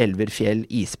 skoger, elver, fjell,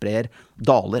 isbreer,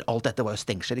 daler, alt dette var jo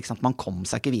stengsel, ikke sant? Man kom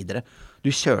seg ikke videre.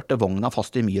 Du kjørte vogna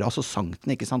fast i myra, så sank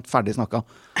den, ikke sant? Ferdig snakka.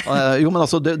 Men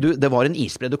altså, det var en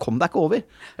isbre, du kom deg ikke over.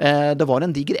 Det var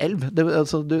en diger elv.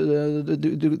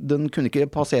 Den kunne ikke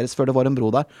passeres før det var en bro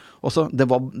der. Også, det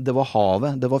var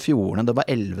havet, det var fjordene, det var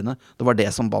elvene, det var det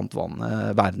som bandt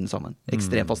verden sammen.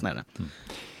 Ekstremt fascinerende.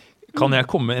 Kan jeg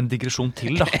komme med en digresjon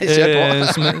til da?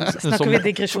 Snakker vi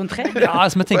digresjon 3? Ja,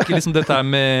 som jeg tenker liksom dette er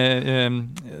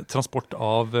med transport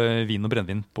av vin og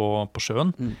brennevin på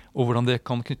sjøen, og hvordan det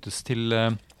kan knyttes til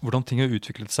hvordan ting har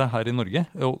utviklet seg her i Norge.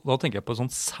 Og da tenker jeg på et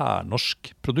sånt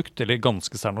særnorsk produkt, eller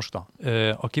ganske særnorsk da,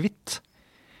 akevitt.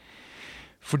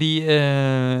 Fordi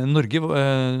Norge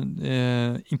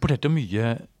importerte mye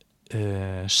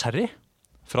sherry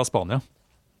fra Spania.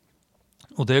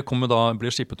 Og det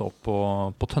ble skippet opp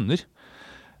på tønner.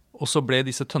 Og så ble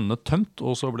disse tønnene tømt,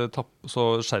 og så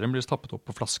sherryen ble tappet opp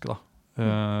på flaske da,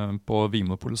 på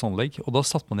Vinmonopolets anlegg. Og da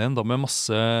satt man igjen da med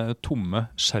masse tomme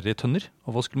sherrytønner.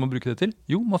 Og hva skulle man bruke det til?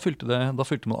 Jo, da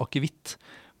fylte man akevitt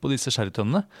på disse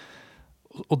sherrytønnene.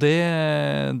 Og det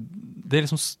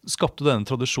liksom skapte denne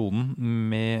tradisjonen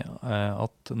med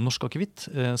at norsk akevitt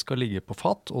skal ligge på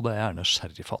fat, og det er gjerne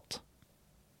sherryfat.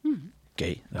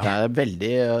 Gøy. Ja. Det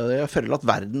veldig, jeg føler at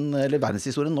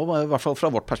verdenshistorien nå, i hvert fall fra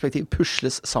vårt perspektiv,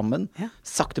 pusles sammen,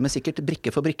 sakte men sikkert,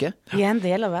 brikke for brikke. Vi er en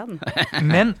del av verden.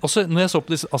 Men også, når jeg så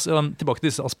på tilbake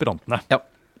til disse aspirantene,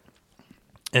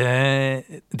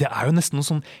 det er jo nesten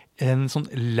en sånn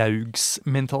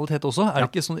laugsmentalitet også. Er det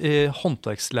ikke sånn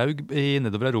håndverkslaug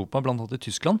nedover Europa, blant annet i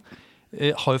Tyskland,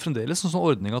 har jo fremdeles en sånn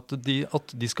ordning at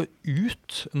de skal ut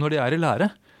når de er i lære,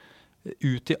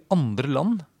 ut i andre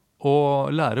land, og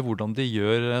lære hvordan de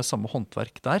gjør samme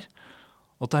håndverk der.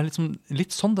 Og det er litt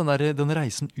sånn, den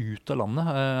reisen ut av landet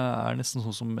er nesten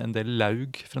sånn som en del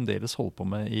laug fremdeles holder på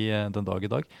med i den dag i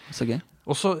dag. Så gøy.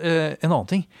 Og så en annen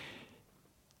ting.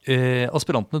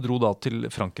 Aspirantene dro da til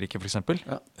Frankrike for eksempel,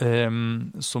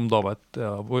 som da var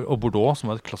og Bordeaux,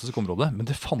 som var et klassisk område. Men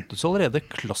det fantes jo allerede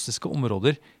klassiske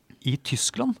områder i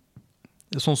Tyskland,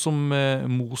 sånn som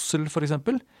Mosel for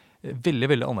eksempel. Veldig,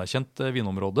 veldig anerkjent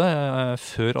vinområde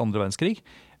før andre verdenskrig.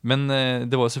 Men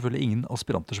det var jo selvfølgelig ingen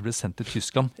aspiranter som ble sendt til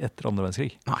Tyskland etter andre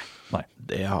verdenskrig. Nei.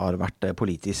 Det har vært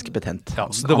politisk betent. Ja,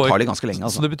 Antagelig ganske lenge.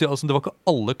 Altså. Så det betyr det var ikke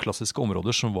alle klassiske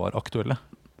områder som var aktuelle.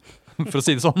 For å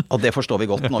si det sånn. Og det forstår vi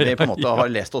godt når vi på en måte har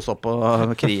lest oss opp på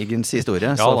krigens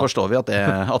historie, så forstår vi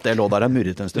at det lå der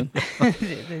murret en stund.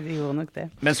 det gjorde nok det.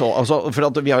 Men så, for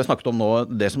at vi har jo snakket om nå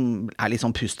det som er litt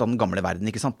sånn pust av den gamle verden,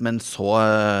 ikke sant? Men så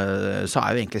er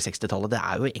jo egentlig 60-tallet, det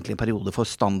er jo egentlig en periode for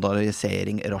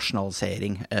standardisering,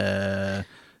 rasjonalisering.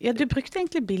 Ja, du brukte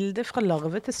egentlig bildet fra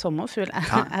larve til sommerfugl.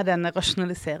 Er denne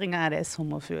rasjonaliseringen, er det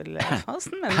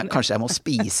sommerfuglfasen? Kanskje jeg må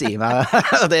spise i meg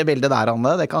det bildet der,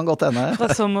 Anne. Det kan godt hende. Fra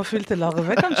sommerfugl til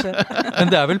larve, kanskje? Men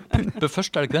det er vel puppe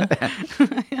først, er det ikke det?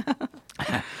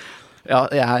 Ja,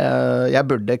 jeg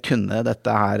burde kunne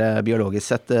dette her biologisk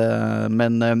sett,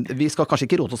 men vi skal kanskje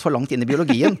ikke rote oss for langt inn i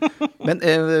biologien. Men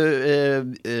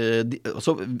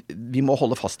så vi må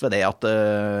holde fast ved det at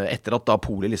etter at da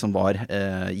Poli liksom var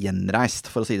gjenreist,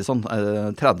 for å si det sånn,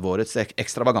 30-årets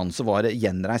ekstravaganse var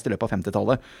gjenreist i løpet av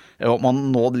 50-tallet, og man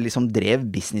nå liksom drev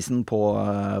businessen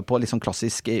på liksom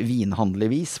klassisk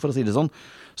vinhandlervis, for å si det sånn,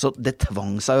 så det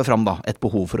tvang seg jo fram da, et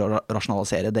behov for å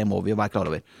rasjonalisere, det må vi jo være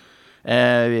klar over.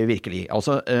 Virkelig.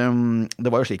 Altså,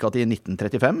 det var jo slik at i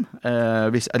 1935,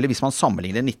 hvis man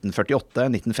sammenligner 1948,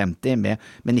 1950 med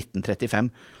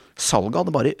 1935, salget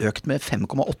hadde bare økt med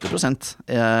 5,8%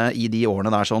 i de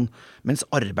årene der sånn, mens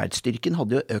arbeidsstyrken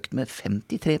hadde jo økt med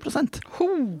 53%.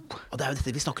 Og det er jo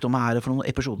dette vi snakket om her for noen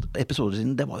episoder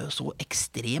siden, det var jo så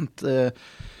ekstremt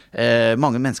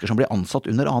mange mennesker som ble ansatt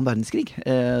under annen verdenskrig.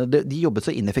 De jobbet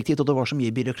så ineffektivt, og det var så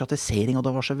mye byråkratisering, og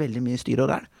det var så veldig mye styr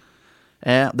og ræl.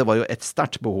 Det var jo et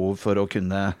sterkt behov for å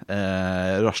kunne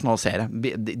rasjonalisere.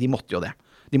 De måtte jo det.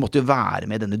 De måtte jo være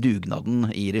med i denne dugnaden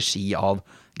i regi av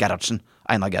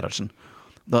Einar Gerhardsen.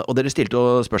 Og dere stilte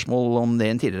jo spørsmål om det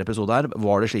i en tidligere episode her.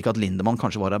 Var det slik at Lindemann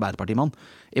kanskje var Arbeiderpartimann?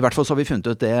 I hvert fall så har vi funnet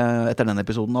ut det etter denne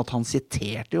episoden, at han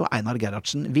siterte jo Einar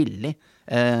Gerhardsen villig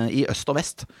i øst og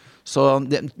vest. Så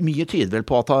mye tyder vel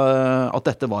på at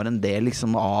dette var en del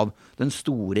liksom av den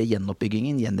store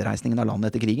gjenoppbyggingen, gjenreisningen av landet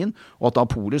etter krigen, og at da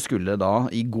Poli skulle da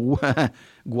i god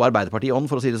Arbeiderparti-ånd,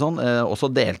 for å si det sånn,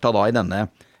 også delta da i denne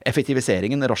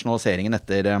effektiviseringen, rasjonaliseringen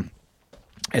etter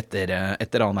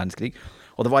annen verdenskrig.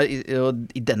 Og det var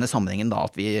i denne sammenhengen da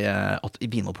at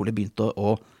Vinmonopolet begynte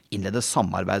å innlede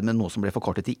samarbeid med noe som ble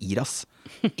forkortet til IRAS,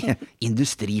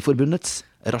 Industriforbundets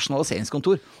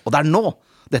rasjonaliseringskontor. Og det er nå!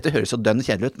 Dette høres jo dønn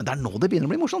kjedelig ut, men det er nå det begynner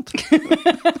å bli morsomt.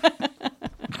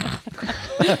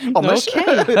 Anders,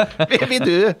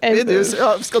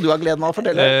 skal du ha gleden av å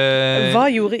fortelle? Hva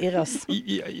gjorde IRAS?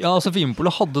 Ja, altså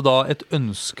Vinmonopolet hadde da et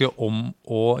ønske om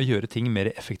å gjøre ting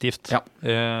mer effektivt. Ja.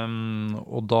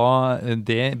 Og da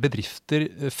det bedrifter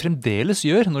fremdeles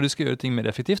gjør når de skal gjøre ting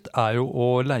mer effektivt, er jo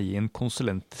å leie inn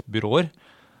konsulentbyråer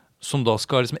som da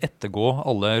skal liksom ettergå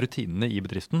alle rutinene i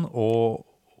bedriften, og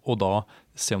da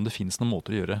se om det finnes noen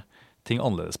måter å gjøre ting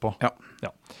annerledes på. Ja.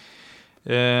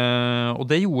 Og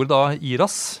det gjorde da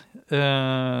IRAS.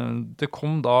 Det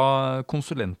kom da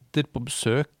konsulenter på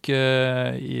besøk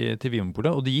til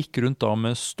Vinmonopolet, og de gikk rundt da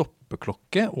med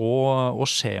stoppeklokke og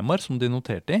skjemaer som de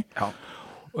noterte i. Ja.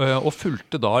 Og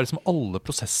fulgte da liksom alle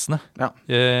prosessene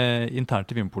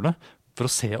internt i Vinmonopolet for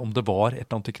å se om det var et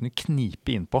eller annet de kunne knipe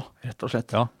inn på. Rett og slett.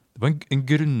 Ja, det var et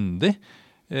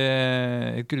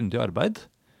grundig arbeid.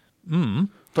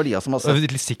 For de som har sett...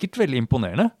 Det er sikkert veldig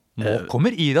imponerende. Nå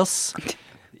kommer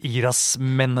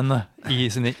IRAS-mennene i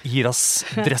sine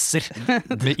IRAS-dresser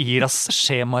med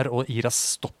IRAS-skjemaer og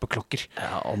IRAS-stoppeklokker.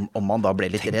 Ja, om man da ble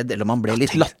litt redd, eller om man ble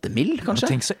litt lattermild, kanskje?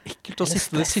 Tenk så ekkelt å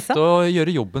sitte og gjøre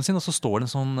jobben sin, og så står det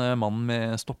en sånn mann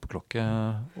med stoppeklokke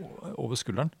over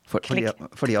skulderen. For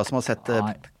de som har sett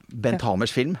Bent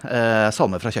Hamers film,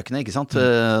 Salme fra kjøkkenet, ikke sant?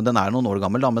 Den noen år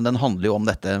gammel, da, men den handler jo om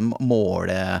dette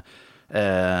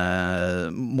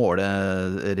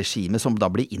måleregime som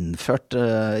da blir innført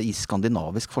i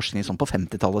skandinavisk forskning sånn på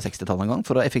 50-tallet og 60-tallet en gang,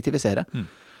 for å effektivisere.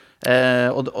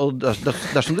 Og det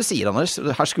er som du sier, Anders,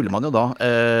 her skulle man jo da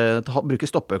bruke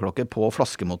stoppeklokke på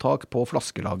flaskemottak, på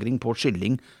flaskelagring, på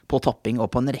skylling, på tapping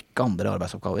og på en rekke andre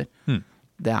arbeidsoppgaver.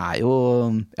 Det er jo,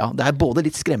 det er både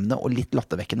litt skremmende og litt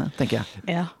lattervekkende, tenker jeg.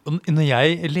 Ja. Når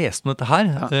jeg leste om dette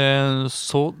her,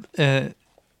 så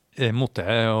måtte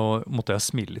jeg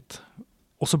smile litt.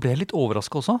 Og så ble jeg litt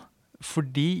overrasket også,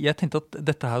 fordi jeg tenkte at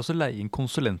dette her også leie inn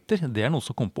konsulenter, det noe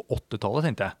som kom på 80-tallet,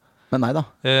 tenkte jeg. Men nei da.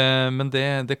 Men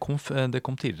det kom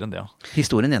tidligere enn det, ja.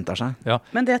 Historien gjentar seg. Ja.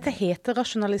 Men det at det heter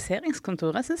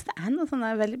rasjonaliseringskontor, jeg synes det noe sånn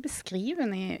veldig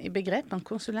beskrivende i begrepet en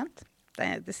konsulent.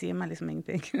 Det sier meg liksom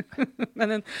ingenting.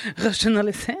 Men en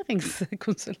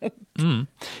rasjonaliseringskonsulent.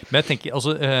 Men jeg tenker,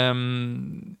 altså...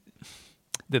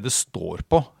 det står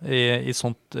på i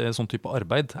sånn type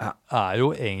arbeid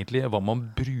jo egentlig hva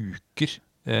man bruker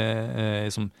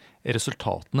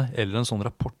resultatene eller en sånn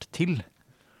rapport til.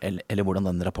 Eller hvordan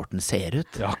den rapporten ser ut.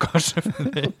 Ja, kanskje.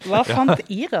 Hva fant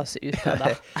IRAS ut av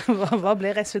da? Hva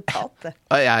ble resultatet?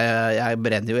 Jeg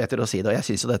brenner jo etter å si det, og jeg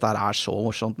synes jo dette så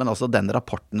morsomt, men altså den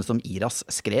rapporten som IRAS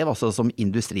skrev, altså som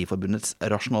Industriforbundets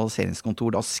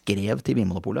rasjonaliseringskontor da skrev til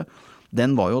Vinmonopolet,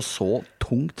 den var jo så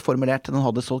tungt formulert, den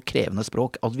hadde så krevende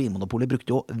språk at Vinmonopolet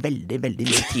brukte jo veldig, veldig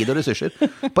mye tid og ressurser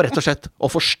på rett og slett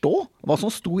å forstå hva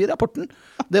som sto i rapporten.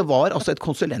 Det var altså et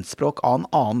konsulentspråk av en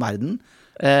annen verden.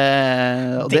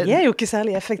 Det jo ikke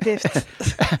særlig effektivt.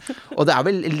 Og det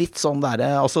vel litt sånn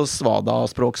altså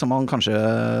svada-språk som man kanskje,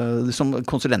 som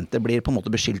konsulenter blir på en måte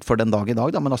beskyldt for den dag i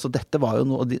dag, da. Men altså dette var jo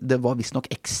noe, det var visst nok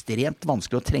ekstremt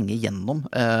vanskelig å trenge gjennom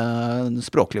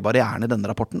språklige barrierene i denne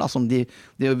rapporten, da, som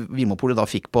Vinmonopolet da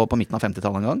fikk på midten av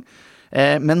 50-tallet en gang.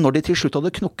 Men når de til slutt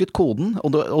hadde knukket koden,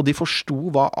 og de forsto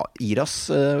hva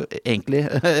IRAS egentlig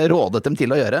rådet dem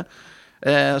til å gjøre,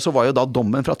 så var jo da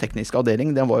dommen fra teknisk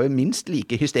avdeling, den var jo minst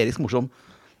like hysterisk morsom.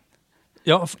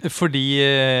 Ja, fordi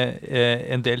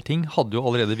en del ting hadde jo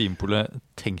allerede Vinmonopolet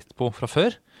tenkt på fra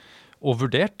før, og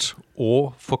vurdert,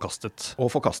 og forkastet.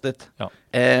 Ja.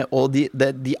 Og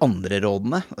de andre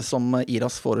rådene som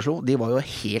IRAS foreslo, de var jo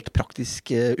helt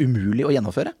praktisk umulig å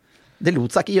gjennomføre. Det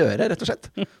lot seg ikke gjøre, rett og slett.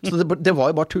 Så det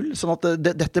var jo bare tull, sånn at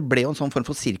dette ble jo en sånn form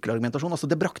for sirkelargumentasjon. Altså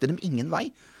det brakte dem ingen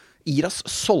vei. IRAS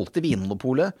solgte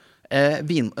Vinmonopolet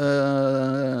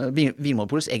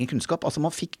Vinmonopolets egen kunnskap. Altså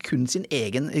man fikk kun sin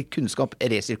egen kunnskap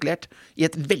resirkulert i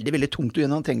et veldig, veldig tungt og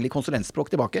gjennomtrengelig konsulentspråk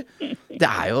tilbake.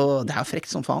 Det jo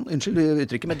frekt som faen. Unnskyld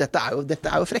uttrykket, men dette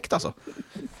jo frekt, altså.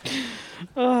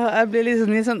 Jeg blir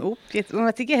liksom litt sånn oppgitt. Man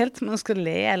vet ikke helt om man skal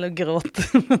le eller gråte.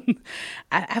 Men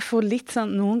jeg får litt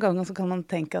sånn, noen ganger så kan man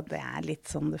tenke at det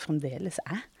litt sånn det fremdeles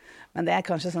Men det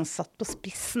kanskje sånn satt på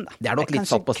spissen, da. Det nok litt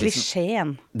satt på spissen.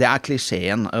 Klisjeen. Det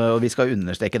klisjeen, og vi skal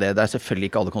understreke det. Det selvfølgelig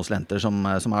ikke alle konsulenter som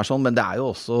sånn, men det jo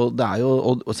også,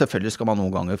 og selvfølgelig skal man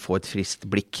noen ganger få et friskt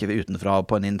blikk utenfra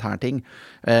på en intern ting,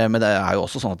 men det jo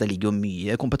også sånn at det ligger jo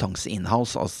mye kompetanse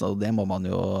in-house, altså det må man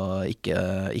jo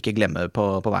ikke glemme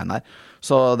på veien her.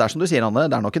 Så det som du sier, Anne,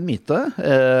 det nok en myte,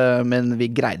 men vi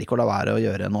greide ikke å la være å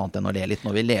gjøre noe annet enn å le litt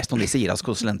når vi leste om disse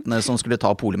IRAS-konsulentene som skulle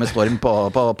ta polet med storm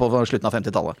på slutten av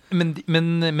 50-tallet.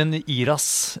 Men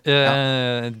IRAS,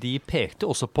 de pekte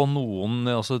også på noen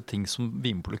ting som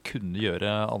Vinmonopolet kunne gjøre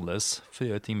annerledes for å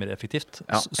gjøre ting mer effektivt,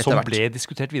 som ble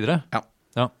diskutert videre. Ja.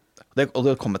 Og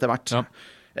det kom etter hvert. Ja.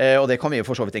 Og det kan vi jo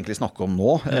for så vidt egentlig snakke om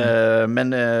nå,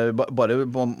 men bare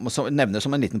nevne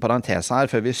som en liten parentes her,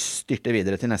 før vi styrter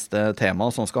videre til neste tema,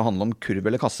 som skal handle om kurv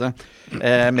eller kasse.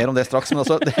 Mer om det straks, men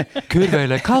altså... Kurv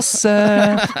eller kasse!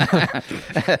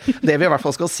 Det vi i hvert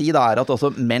fall skal si da at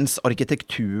altså, mens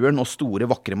arkitekturen og store,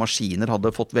 vakre maskiner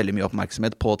hadde fått veldig mye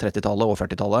oppmerksomhet på 30-tallet og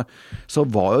 40-tallet, så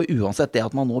var jo uansett det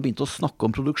at man nå begynte å snakke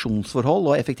om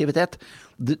produksjonsforhold og effektivitet,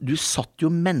 du satt jo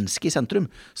mennesket i sentrum,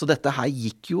 så dette her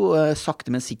gikk jo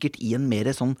sakte, men men sikkert i en mer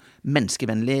sånn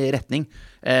menneskevennlig retning.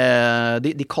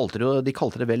 De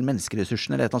kalte det vel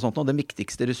menneskeressursen eller et eller annet sånt, og den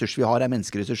viktigste ressurs vi har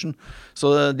menneskeressursen.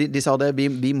 Så de sa det,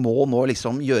 vi må nå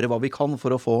liksom gjøre hva vi kan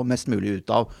for å få mest mulig ut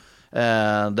av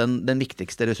den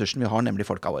viktigste ressursen vi har, nemlig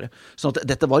folka våre. Så at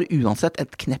dette var uansett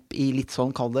et knepp i litt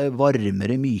sånn, kall det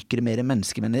varmere, mykere, mer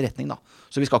menneskevennlig retning da.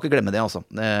 Så vi skal ikke glemme det altså.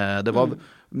 Det var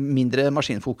mindre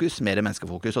maskinfokus, mer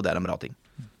menneskefokus, og det en bra ting.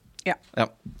 Ja.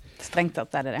 Strengt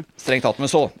tatt det. Strengt tatt, men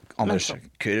så, Anders,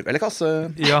 kurv eller kasse?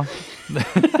 Ja.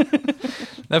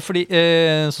 Nei, fordi,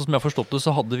 sånn som jeg har forstått det,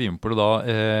 så hadde Vinmonopolet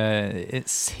da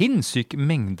sinnssyk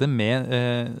mengde med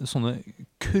sånne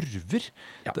kurver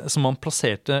som man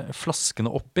plasserte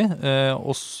flaskene oppi,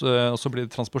 og så ble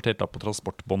det transportert da på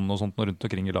transportbånd og sånt rundt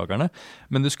omkring i lagerne.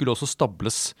 Men det skulle også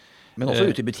stables. Men også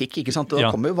ute i butikk, ikke sant?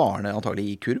 Da kommer jo varene antagelig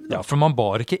i kurv. Da. Ja, for man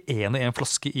bar ikke en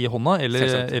flaske i hånda,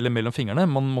 eller mellom fingrene.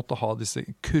 Man måtte ha disse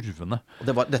kurvene.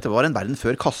 Dette var en verden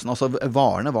før kassen. Altså,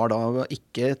 varene var da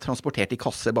ikke transportert i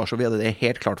kasse, bare så vi hadde det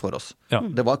helt klart for oss. Ja.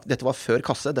 Dette var før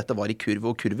kasse, dette var i kurv,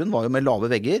 og kurven var jo med lave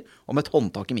vegger, og med et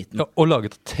håndtak i midten. Ja, og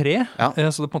laget av tre,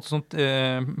 så det er på en måte sånn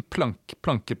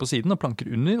planker på siden, og planker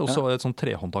under, og så var det et sånn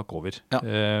trehåndtak over. Ja.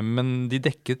 Men de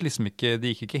dekket liksom ikke,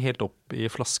 de gikk ikke helt opp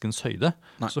i flaskens høyde.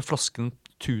 Nei. Så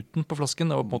tuten på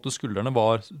flasken, og på en måte skuldrene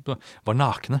var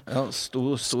nakne. Ja,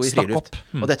 sto i friluft.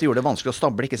 Og dette gjorde det vanskelig å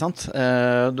stable, ikke sant?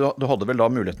 Du hadde vel da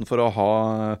muligheten for å ha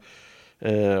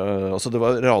altså det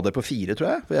var rader på 4, tror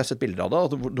jeg, for jeg har sett bilder av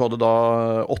det. Du hadde da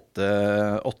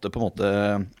 8 på en måte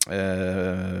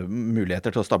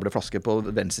muligheter til å stable flasker på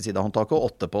venstre side av håndtaket, og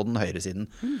 8 på den høyre siden.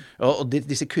 Og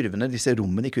disse kurvene, disse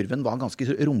rommene i kurven var ganske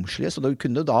romslige, så du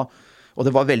kunne da. Og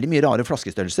det var veldig mye rare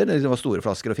flaskestørrelser. Det var store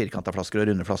flasker og firkanta flasker og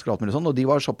runde flasker og alt mulig sånn. Og de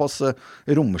var såpass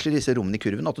romslige, disse rommene i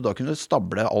kurven, at du da kunne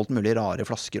stable alt mulig rare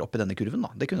flasker opp i denne kurven.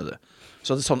 Da. Det kunne du.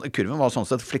 Så kurven var sånn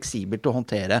sett fleksibelt til å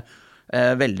håndtere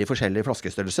veldig forskjellige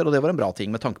flaskestørrelser. Og det var en bra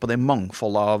ting med tanke på det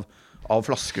mangfoldet av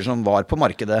flasker som var på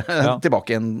markedet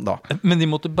tilbake igjen da. Men de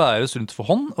måtte bæres rundt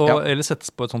for hånd, eller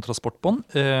settes på et sånt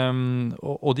transportbånd.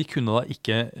 Og de kunne da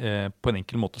ikke på en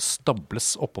enkel måte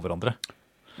stables oppå hverandre.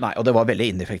 Nei, og det var veldig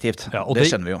ineffektivt. Ja, det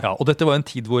skjønner vi jo. Ja, og dette var en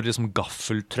tid hvor liksom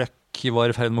gaffeltrøkk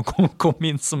var i ferd med å komme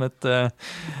inn som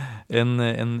en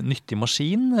nyttig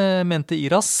maskin, mente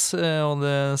IRAS. Og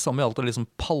det samme gjaldt liksom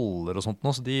paller og sånt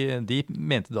nå. Så de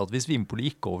mente da at hvis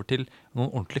Vinmonopolet gikk over til noen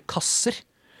ordentlige kasser,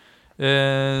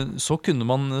 så kunne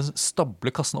man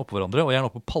stable kassene oppå hverandre, og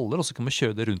gjerne oppå paller, og så kunne man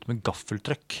kjøre det rundt med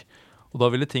gaffeltrøkk. Og da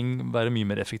ville ting være mye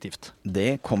mer effektivt.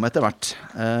 Det kom etter hvert,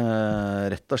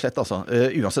 rett og slett. Altså.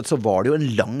 Uansett så var det jo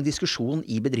en lang diskusjon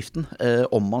i bedriften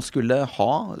om man skulle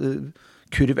ha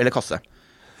kurv eller kasse.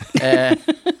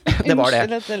 Det var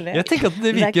det. Jeg tenker at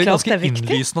det virker ganske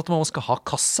innlysende at man skal ha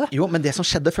kasse. Jo, men det som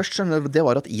skjedde først, det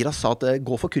var at IRAS sa at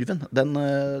gå for kurven.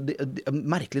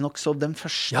 Merkelig nok, så det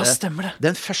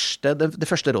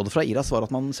første rådet fra IRAS var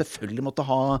at man selvfølgelig måtte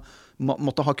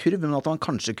ha kurv, men at man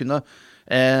kanskje kunne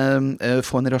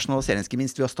få en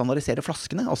rasjonaliseringsgevinst ved å standardisere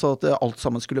flaskene, altså at alt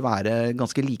sammen skulle være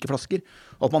ganske like flasker,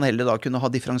 og at man heller da kunne ha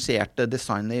differensiert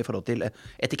design i forhold til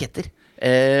etiketter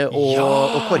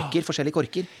og korker, forskjellige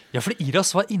korker. Ja, for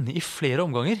IRAS var inne i flere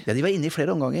omganger. Ja, de var inne i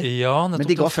flere omganger. Ja, men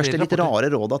de ga først litt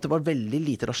rare råd at det var veldig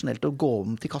lite rasjonelt å gå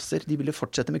om til kasser. De ville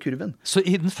fortsette med kurven. Så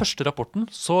i den første rapporten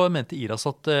så mente IRAS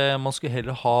at man skulle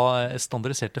heller ha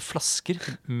standardiserte flasker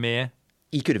med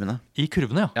I kurvene,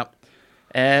 ja.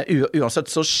 Uansett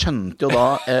så skjønte jo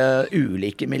da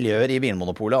ulike miljøer i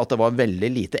Vinmonopolet at det var veldig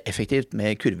lite effektivt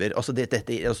med kurver. Altså det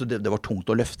var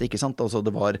tungt å løfte, ikke sant? Altså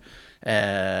det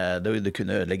det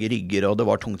kunne ødelegge rygger, og det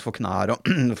var tungt for knær og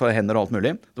for hender og alt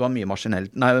mulig. Det var mye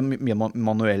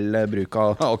manuell bruk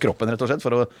av kroppen, rett og slett,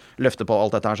 for å løfte på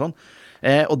alt dette her sånn.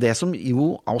 Og det som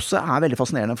jo også veldig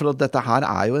fascinerende, for at dette her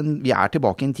jo vi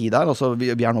tilbake i en tid der, altså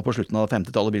vi nå på slutten av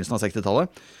 50-tallet, begynnelsen av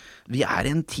 60-tallet. Vi i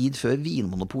en tid før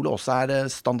Vinmonopolet også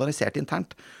standardisert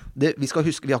internt. Vi skal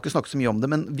huske, vi har ikke snakket så mye om det,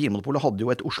 men Vinmonopolet hadde jo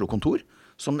et Oslo-kontor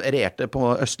som regjerte på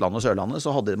Østlandet og Sørlandet,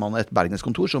 så hadde man et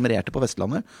Bergenskontor som regjerte på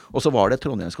Vestlandet, og så var det et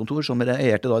Trondheimskontor som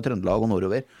regjerte da i Trøndelag og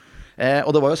nordover.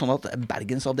 Og det var jo sånn at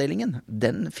Bergensavdelingen,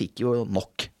 den fikk jo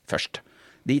nok først.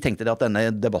 De tenkte at denne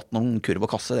debatten om kurv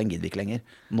og kasse, den gidder vi ikke lenger.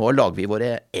 Nå lager vi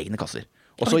våre egne kasser.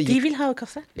 Og de vil ha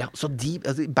kasse? Ja, så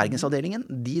Bergensavdelingen,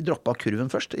 de droppet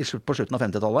kurven først på slutten av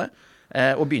 50-tallet,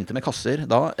 og begynte med kasser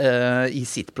da i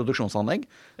sitt produksjonsanlegg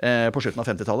på slutten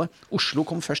av 50-tallet. Oslo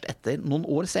kom først etter noen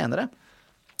år senere.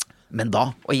 Men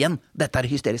da, og igjen, dette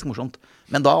hysterisk morsomt.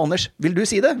 Men da, Anders, vil du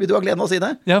si det? Vil du ha gleden av å si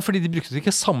det? Ja, fordi de brukte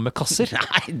ikke samme kasser.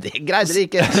 Nei, det greide de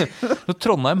ikke.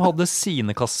 Trondheim hadde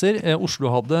sine kasser,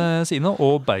 Oslo hadde sine,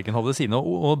 og Bergen hadde sine.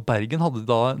 Og Bergen hadde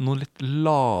da noen litt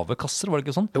lave kasser, var det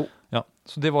ikke sånn? Jo. Ja,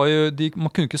 så det var jo, man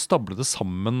kunne ikke stable det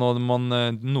sammen, og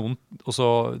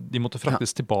de måtte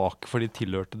fraktes tilbake, for de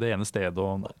tilhørte det ene stedet.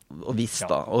 Og hvis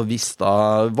da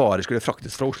varer skulle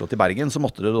fraktes fra Oslo til Bergen, så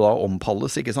måtte det da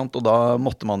ompalles, ikke sant? Og da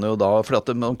måtte man jo da, for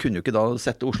man kunne jo ikke da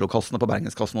sette Oslo-kassene på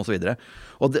Bergenskassen og så videre.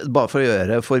 Og det, bare for å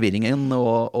gjøre forvirringen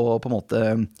og på en måte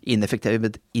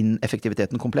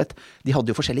ineffektiviteten komplett, de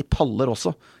hadde jo forskjellige paller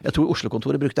også. Jeg tror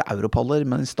Oslo-kontoret brukte europaller,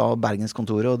 mens da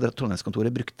Bergenskontoret og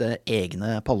Trondheimskontoret brukte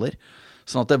egne paller.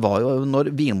 Sånn at det var jo,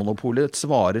 når Vinmonopolets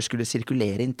varer skulle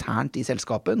sirkulere internt i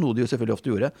selskapet, noe de jo selvfølgelig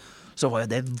ofte gjorde, så var jo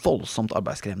det voldsomt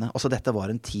arbeidskrevende. Altså dette var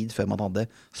en tid før man hadde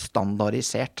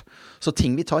standardisert. Så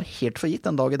ting vi tar helt for gitt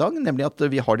en dag i dag, nemlig at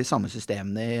vi har de samme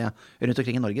systemene rundt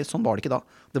omkring i Norge, sånn var det ikke da.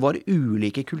 Det var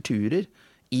ulike kulturer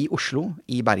i Oslo,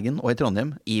 i Bergen og i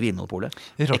Trondheim, i Vinmonopolet.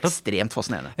 Ekstremt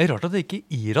fascinerende. Det rart at det ikke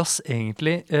IRAS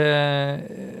egentlig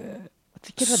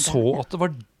så at det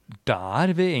var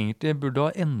der vi egentlig burde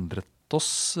ha endret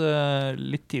oss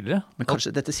litt tidligere. Men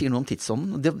kanskje dette sier noe om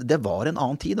tidsånden. Det var en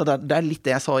annen tid, og det litt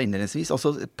det jeg sa innledningsvis.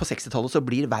 Altså, på 60-tallet så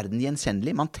blir verden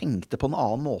gjenkjennelig. Man tenkte på en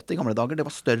annen måte i gamle dager. Det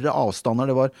var større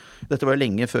avstander. Dette var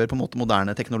lenge før på en måte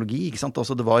moderne teknologi, ikke sant?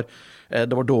 Altså, det var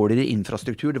dårligere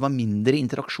infrastruktur, det var mindre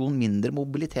interaksjon, mindre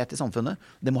mobilitet i samfunnet.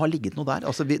 Det må ha ligget noe der.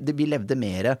 Altså, vi levde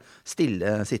mer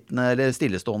stillesittende eller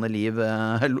stillestående liv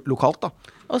lokalt, da.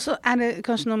 Og så det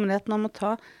kanskje noe med det at man må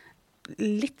ta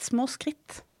litt små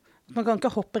skritt. Man kan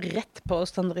ikke hoppe rett på å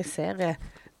standardisere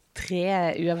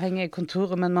 3 uavhengige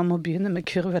kontorer, men man må begynne med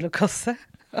kurv eller kasse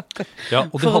ja,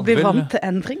 for å bli vant til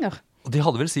endringer. Og de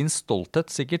hadde vel sin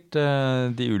stolthet, sikkert,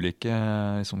 de ulike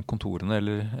liksom, kontorene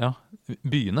eller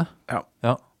byene.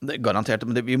 Ja. Det garantert,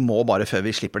 men vi må bare før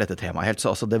vi slipper dette temaet helt,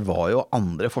 så altså, det var jo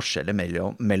andre forskjeller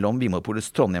mellom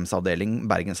Vinmonopolets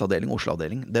Trondheimsavdeling, Bergensavdeling,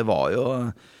 Osloavdeling. Det var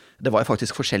jo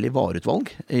faktisk forskjellig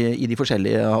vareutvalg i de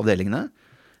forskjellige avdelingene.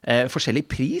 Forskjellig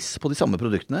pris på de samme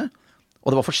produktene,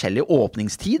 og det var forskjellig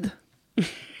åpningstid.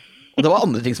 Og det var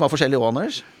andre ting som var forskjellig også,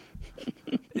 Anders.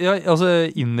 Ja, altså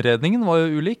innredningen var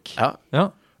jo ulik.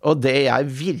 Ja. Og det jeg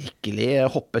virkelig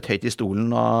hoppet høyt i stolen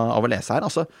av å lese her,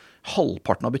 altså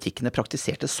halvparten av butikkene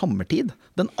praktiserte sommertid.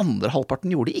 Den andre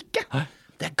halvparten gjorde det ikke. Hæ?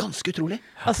 Det ganske utrolig.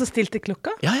 Altså stilte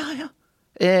klokka? Ja.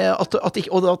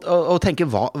 Og tenke,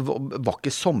 var ikke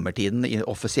sommertiden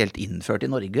offisielt innført i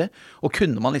Norge? Og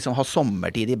kunne man liksom ha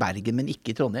sommertid i Bergen, men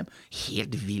ikke i Trondheim?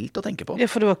 Helt vilt å tenke på. Ja,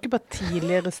 for det var ikke bare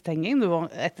tidligere stenging,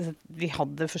 vi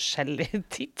hadde forskjellige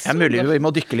tids. Ja, mulig vi må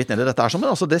dykke litt ned i dette her,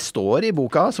 men altså, det står i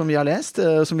boka som vi har lest,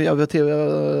 som vi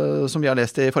har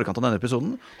lest i forkant av denne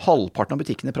episoden. Halvparten av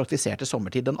butikkene praktiserte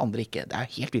sommertid, den andre ikke. Det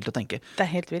helt vilt å tenke. Det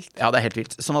helt vilt. Ja, det helt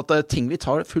vilt. Sånn at ting vi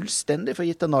tar fullstendig for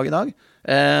gitt den dag i dag,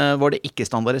 var det ikke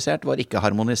standardisert, var ikke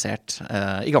harmonisert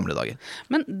i gamle dager.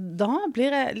 Men da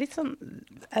blir jeg litt sånn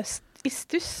i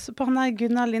stuss på han der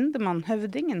Gunnar Lindemann,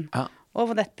 høvdingen,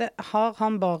 over dette. Har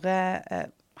han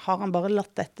bare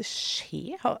latt dette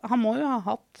skje? Han må jo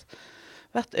ha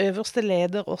vært øverste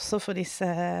leder også for disse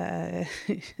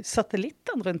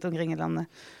satellittene rundt omkring i landet.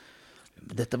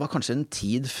 Dette var kanskje en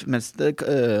tid mens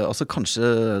kanskje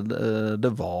det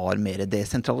var mer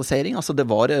desentralisering. Altså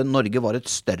Norge var et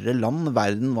større land,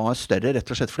 verden var større rett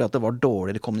og slett fordi at det var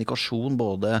dårligere kommunikasjon,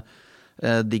 både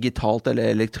digitalt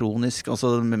eller elektronisk.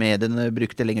 Altså mediene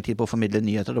brukte lengre tid på å formidle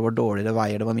nyheter, det var dårligere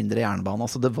veier, det var mindre jernbane.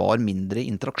 Altså det var mindre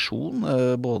interaksjon,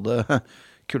 både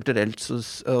kulturelt,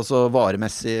 altså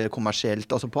varemessig, kommersielt,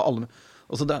 altså på alle...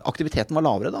 Altså aktiviteten var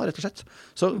lavere da, rett og slett.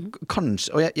 Så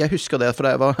kanskje, og jeg husker det, for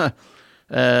jeg var...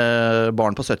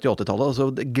 barn på 70- og 80-tallet,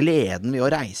 altså gleden ved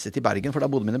å reise til Bergen, for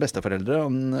da bodde mine besteforeldre,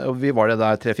 og vi var det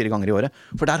der 3-4 ganger i året,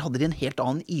 for der hadde de en helt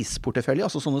annen isportefølje,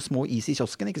 altså sånne små is i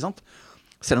kiosken, ikke sant?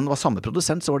 Selv om det var samme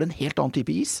produsent, så var det en helt annen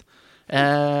type is.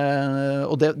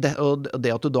 Og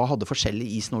det at du da hadde forskjellig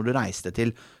is når du reiste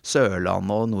til Sørland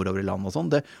og nordover i land og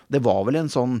sånn, det var vel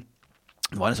en sånn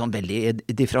veldig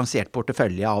differensiert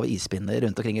portefølje av ispinner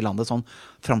rundt omkring i landet, sånn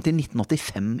frem til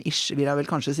 1985-ish, vil jeg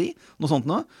vel kanskje si, noe sånt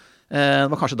nå.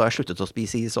 Det var kanskje da jeg sluttet å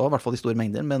spise is også, i hvert fall i store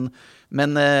mengder, men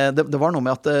det var noe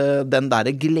med at den der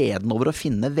gleden over å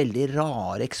finne veldig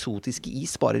rare, eksotiske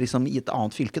is, bare liksom i et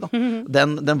annet fylke da,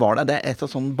 den var der. Det et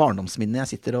av sånne barndomsminner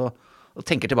jeg sitter og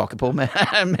tenker tilbake på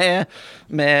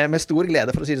med stor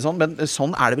glede, for å si det sånn. Men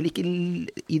sånn det vel ikke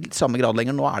i samme grad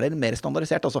lenger. Nå det mer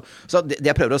standardisert. Altså. Så det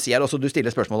jeg prøver å si også, du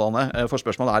stiller spørsmål, Anne, for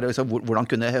spørsmålet liksom, hvordan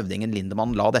kunne høvdingen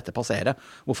Lindemann la dette passere?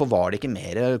 Hvorfor var det ikke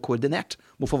mer koordinert?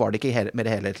 Hvorfor var det ikke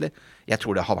mer helhetlig? Jeg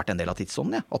tror det har vært en del av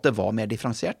tidsånden, at det var mer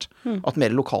differensiert. At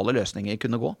mer lokale løsninger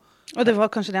kunne gå. Og det var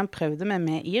kanskje det han prøvde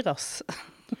med IRAS.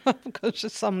 Kanskje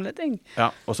samle ting. Ja,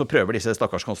 og så prøver disse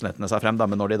stakkars konsulentene seg frem,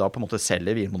 men når de da på en måte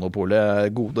selger Vinmonopolet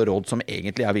gode råd som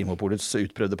egentlig Vinmonopolets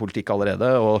utprøvde politikk allerede,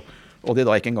 og de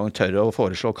da ikke engang tør å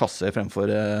foreslå kasse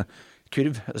fremfor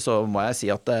kurv, så må jeg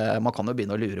si at man kan jo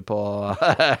begynne å lure på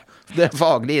det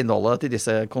faglige innholdet til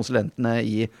disse konsulentene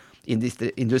i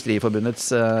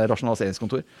Industriforbundets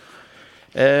rasjonaliseringskontor.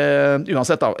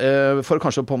 Uansett da, for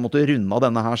kanskje på en måte runde av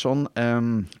denne her sånn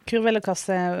Kurv eller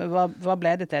kasse, hva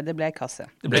ble det til? Det ble kasse.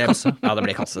 Det ble kasse. Ja, det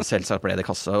ble kasse, selvsagt ble det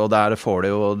kasse. Og der får du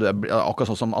jo,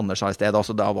 akkurat sånn som Anders sa i sted,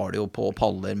 altså der var det jo på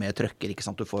paller med trøkker, ikke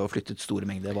sant? Du får jo flyttet store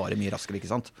mengder varer mye raskere,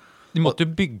 ikke sant? De måtte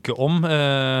jo bygge om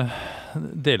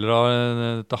deler av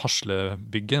dette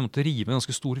Haslebygget. De måtte rive en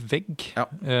ganske stor vegg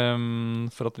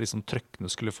for at liksom trøkkene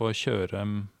skulle få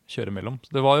kjøre mellom.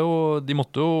 Det var jo,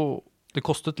 det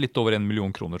kostet litt over 1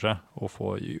 million kroner, tror jeg, å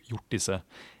få gjort disse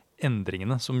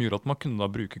endringene som gjorde at man kunne da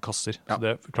bruke kasser. Ja. Så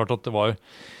det klart at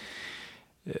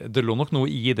det lå nok noe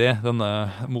i det, denne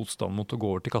motstanden mot å gå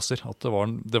over til kasser, at det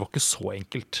var ikke så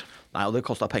enkelt. Nei, og det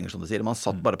kostet penger, som du sier. Man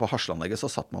satt bare på Haslanlegget, så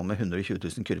satt man med 120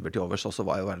 000 kurver til overs, og så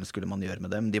var jo verden skulle man gjøre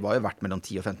med dem. De var jo verdt mellom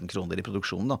 10 og 15 kroner i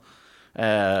produksjonen da.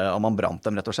 Og man brant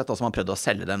dem rett og slett, altså man prøvde å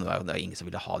selge dem. Det var ingen som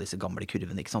ville ha disse gamle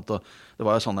kurvene, ikke sant? Og det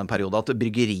var jo sånn en periode at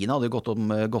bryggeriene hadde gått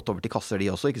over til kasser de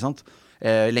også, ikke sant?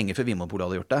 Lenge før Vinmonopolet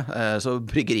hadde gjort det, så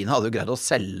bryggeriene hadde jo greid å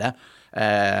selge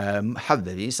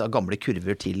haugevis av gamle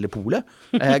kurver til polet.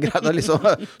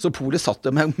 Så polet satt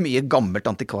jo med mye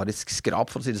gammelt antikvarisk skrap,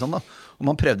 for å si det sånn da. Og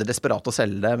man prøvde desperat å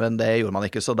selge det, men det gjorde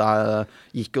man ikke, så da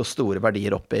gikk jo store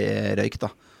verdier opp i røyk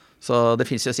da. Så det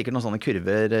finnes jo sikkert noen sånne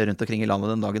kurver rundt omkring i landet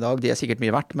den dag i dag. De sikkert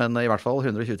mye verdt, men i hvert fall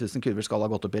 120 000 kurver skal ha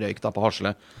gått opp i røyk da på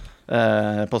Hasle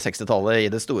på 60-tallet i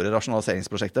det store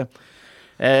rasjonaliseringsprosjektet.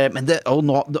 Men dette jo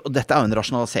en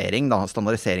rasjonalisering, da,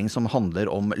 standardisering som handler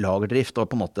om lagerdrift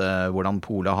og på en måte hvordan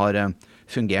Polet har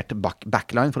fungert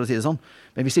backline, for å si det sånn.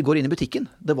 Men hvis vi går inn i butikken,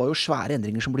 det var jo svære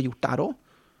endringer som ble gjort der også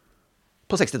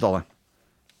på 60-tallet.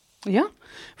 Ja,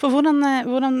 for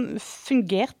hvordan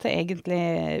fungerte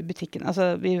egentlig butikken?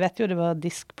 Altså, vi vet jo det var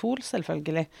diskpol,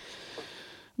 selvfølgelig.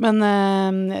 Men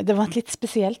det var et litt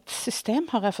spesielt system,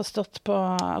 har jeg forstått, på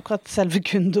akkurat selve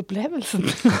kundeopplevelsen.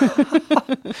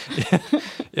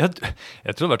 jeg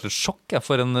tror det har vært et sjokk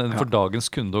for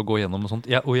dagens kunde å gå gjennom noe sånt.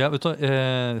 Vet du,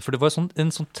 for det var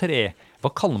en sånn hva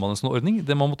kaller man en sånn ordning?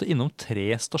 Det man måtte innom 3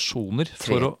 stasjoner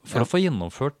for å få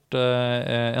gjennomført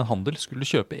en handel. Skulle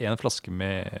du kjøpe en flaske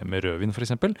med rødvin, for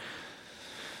eksempel,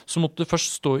 så måtte du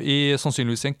først stå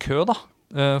sannsynligvis i en kø da,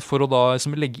 for å da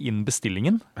liksom legge inn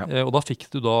bestillingen. Og da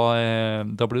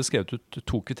ble det skrevet ut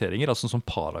 2 kvitteringer, altså som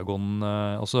Paragon,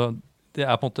 altså det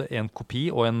på en måte en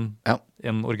kopi og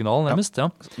en original nærmest.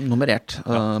 Ja. Nummerert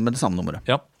med det samme nummeret.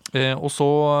 Ja. Og så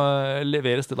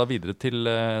leveres det da videre til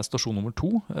stasjon nummer 2.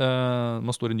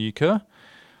 Man står i ny kø,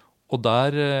 og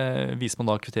der viser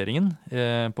man da kvitteringen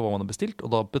på hva man har bestilt,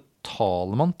 og da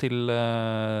betaler man til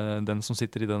den som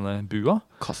sitter i denne bua.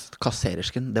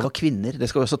 Kasserersken, det var kvinner. Det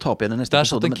skal vi også ta opp igjen i neste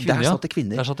episode. Der satt det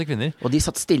kvinner. Og de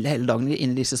satt stille hele dagen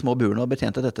inne i disse små burene og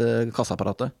betjente dette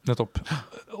kasseapparatet. Nettopp.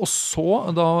 Og så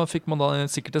da fikk man da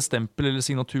sikkert et stempel eller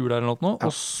signatur der eller noe,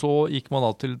 og så gikk man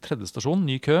da til 3. stasjon,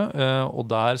 ny kø, og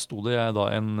der sto det da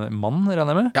en mann,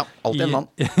 regner jeg med. Ja, alltid en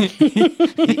mann.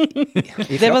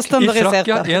 Det var standardisert.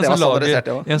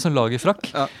 En som lager frakk.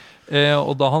 Ja.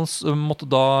 Og da han måtte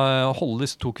da holde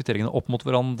disse 2 kvitteringene opp mot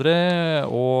hverandre,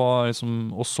 og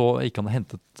så gikk han og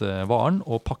hentet varen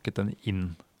og pakket den inn.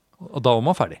 Og da var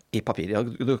man ferdig. I papir, ja.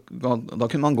 Da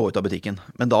kunne man gå ut av butikken.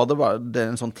 Men da var det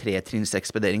en sånn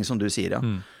 3-trinns-ekspedering, som du sier, ja.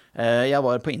 Jeg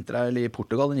var på Interrail i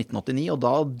Portugal i 1989, og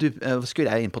da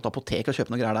skulle jeg inn på et apotek og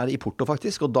kjøpe noe greier der i Porto,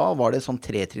 faktisk. Og da var det sånn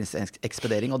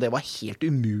 3-trinns-ekspedering, og det var helt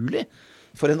umulig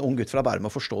for en ung gutt fra Bærum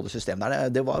å forstå det systemet der.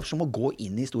 Det var som å gå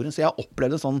inn i historien, så jeg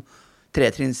opplevde en sånn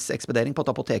 3-trinns-ekspedering på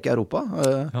et apotek i Europa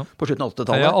på slutten av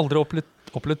 80-tallet. Jeg har aldri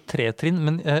opplevd 3 trinn,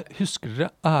 men husker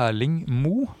dere Erling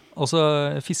Mo? Altså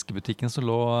fiskebutikken som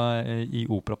lå i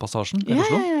Operapassasjen i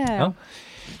Oslo? Ja.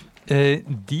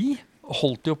 De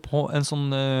holdt jo på en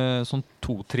sånn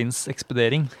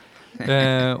 2-trinns-ekspedering.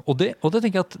 Og det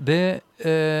tenker jeg at det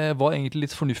var egentlig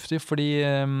litt fornuftig, fordi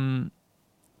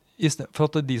for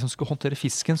at de som skulle håndtere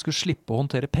fisken skulle slippe å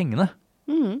håndtere pengene,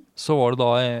 så var det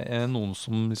da noen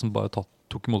som liksom bare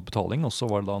tok imot betaling, og så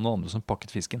var det da noen andre som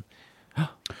pakket fisken.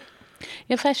 Ja.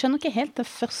 Ja, for jeg skjønner ikke helt det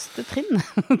første trinnet.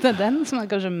 Det den som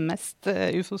kanskje mest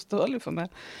uforståelig for meg.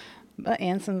 Det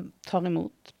en som tar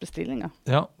imot bestillinger.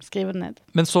 Ja. Skriver det ned.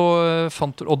 Men så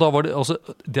og da var det, altså,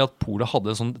 det at Polet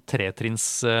hadde en sånn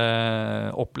tretrinns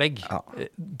opplegg,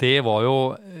 det var jo,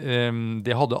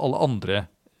 det hadde alle andre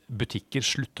butikker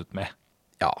sluttet med.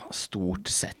 Ja, stort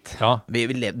sett. Ja.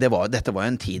 Dette var jo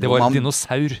en tid det var en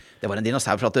dinosaur. Det var en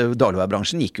dinosaur, for at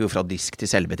dagligvarebransjen gikk jo fra disk til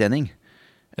selvbetjening.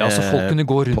 Ja, så folk kunne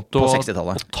gå rundt på og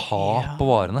 60-tallet. ta på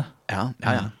varene. Ja.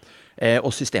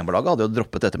 Og Systembolaget hadde jo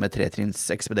droppet dette med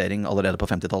tretrinns ekspedering allerede på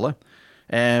 50-tallet.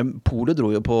 Polet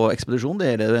dro jo på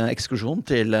ekskursjon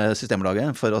til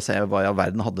Systembolaget for å se hva i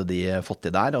verden hadde de fått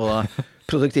til der, og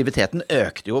produktiviteten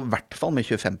økte jo i hvert fall med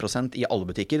 25% i alle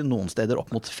butikker, noen steder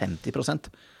opp mot 50%.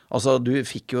 Altså, du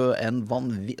fikk jo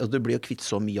du blir jo kvitt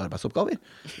så mye arbeidsoppgaver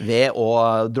ved å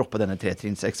droppe denne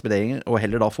tretrinns ekspederingen, og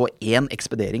heller da få én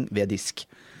ekspedering ved disk.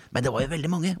 Men det var jo veldig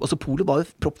mange. Også Polet var jo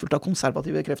proppfullt av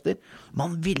konservative krefter.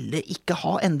 Man ville ikke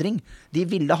ha endring. De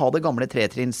ville ha det gamle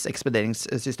tretrinns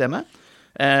ekspederingssystemet.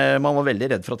 Man var veldig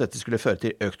redd for at dette skulle føre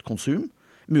til økt konsum.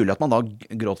 Mulig at man da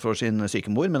gråt for sin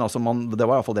syke mor, men altså det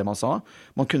var i hvert fall det man sa.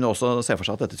 Man kunne også se for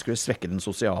seg at dette skulle svekke den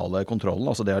sosiale kontrollen.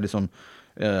 Altså det å liksom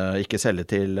ikke selge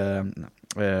til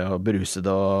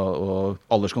berusede og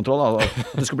alderskontroll.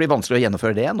 Det skulle bli vanskelig å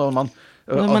gjennomføre det når man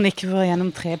ikke var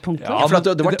gjennom 3 punkter. Ja, for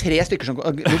det var 3 stykker som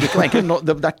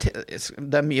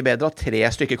det mye bedre at 3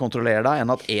 stykker kontrollerer deg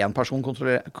enn at 1 person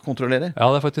kontrollerer. Ja,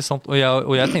 det faktisk sant. Og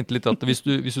jeg tenkte litt at hvis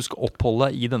du skal oppholde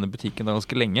deg i denne butikken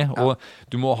ganske lenge, og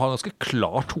du må ha ganske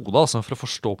klart hode altså, for å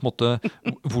forstå på en måte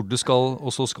hvor du skal,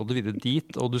 og så skal du videre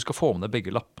dit, og du skal få med deg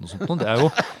begge lappene og sånt. Det er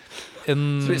jo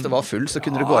så hvis det var full, så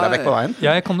kunne du gå deg vekk på veien?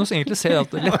 Jeg kan jo egentlig se at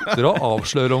det er lettere å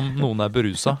avsløre om noen er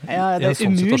berusa. Ja, det er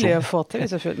umulig å få til hvis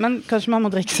det er full. Men kanskje man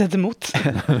må drikke seg til mot.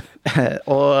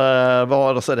 Og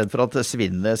var også redd for at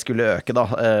svinnet skulle øke da,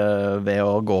 ved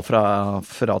å gå fra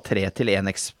 3 til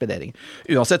 1 ekspedering.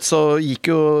 Uansett så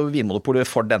gikk jo Vinmonopolet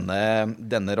for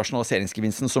denne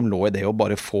rasjonaliseringsgevinsten som lå i det å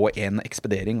bare få 1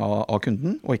 ekspedering av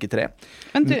kunden, og ikke 3.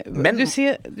 Men du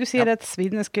sier at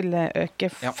svinnet skulle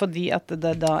øke fordi at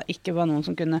det da ikke var noen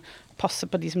som kunne passe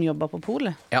på de som jobber på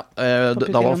polet? Ja,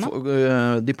 da var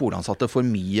de polansatte for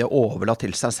mye overlatt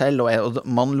til seg selv, og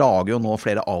man lager jo nå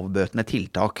flere avbøtende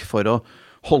tiltak for å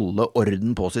holde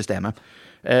orden på systemet.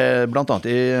 Blant annet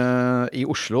i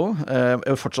Oslo.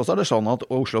 Fortsatt er det sånn at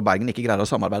Oslo og Bergen ikke greier å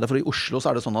samarbeide, for i Oslo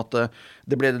så er det sånn at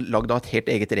det ble lagd et helt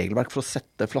eget regelverk for å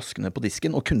sette flaskene på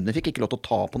disken, og kundene fikk ikke lov til å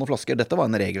ta på noen flasker. Dette var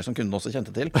en regel som kundene også kjente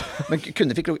til. Men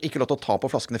kundene fikk ikke lov til å ta på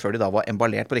flaskene før de da var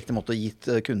emballert på riktig måte og gitt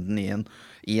kunden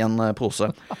i en pose.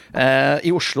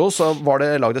 I Oslo så var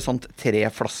det lagd et sånt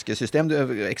 3-flaskesystem.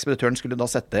 Ekspeditøren skulle da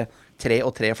sette 3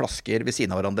 og 3 flasker ved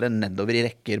siden av hverandre nedover i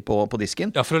rekker på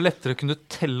disken. Ja, for å lettere kunne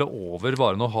telle over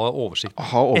varene og ha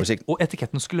oversikt. Og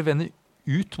etiketten skulle vende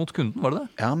ut mot kunden, var det det?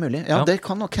 Ja, mulig. Ja, det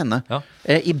kan nok hende. Ja.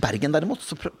 I Bergen derimot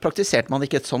så praktiserte man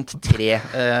ikke et sånt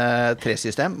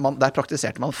 3-system. Der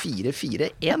praktiserte man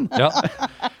 4-4-1. Ja,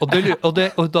 og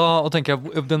da tenker jeg,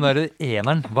 den der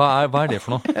eneren, hva er det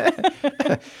for noe?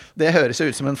 Det høres jo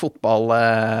ut som en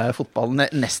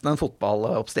nesten en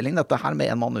fotballoppstilling, dette her med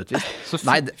en mann utvist. Så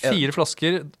 4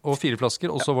 flasker og 4 flasker,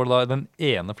 og så var det da den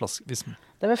ene flasken.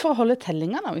 Det er vel for å holde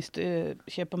tellinga da, hvis du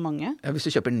kjøper mange. Ja, hvis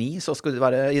du kjøper 9, så skal det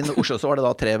være, i Oslo så var det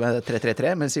da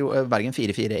 3-3-3, mens i Bergen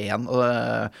 4-4-1.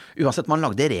 Uansett, man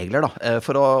lagde regler da,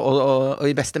 og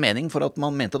i beste mening, for at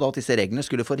man mente da at disse reglene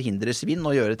skulle forhindre svinn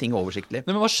og gjøre ting oversiktlig.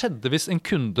 Men hva skjedde hvis en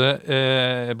kunde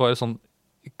bare sånn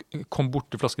kom bort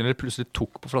til flaskene, eller plutselig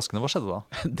tok på flaskene? Hva skjedde da?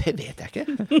 Det vet jeg ikke.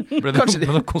 Ble det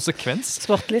noen konsekvens?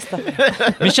 Sportlista.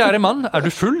 Min kjære mann, er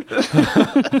du full?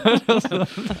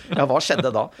 Ja, hva skjedde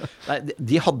da? Nei,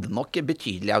 de hadde nok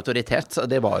betydelig autoritet.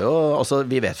 Det var jo, altså,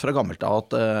 vi vet fra gammelt av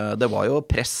at det var jo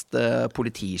prest,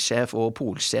 politisjef og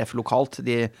polsjef lokalt,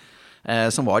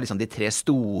 som var liksom de 3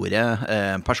 store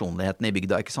personlighetene i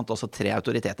bygda, ikke sant? Altså 3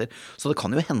 autoriteter. Så det kan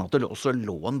jo hende at det også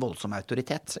lå en voldsom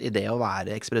autoritet i det å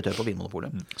være ekspeditør på Vinmonopolet.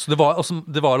 Så det var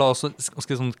da altså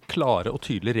sånn klare og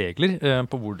tydelige regler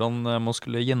på hvordan man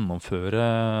skulle gjennomføre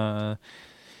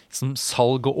sånn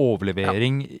salg og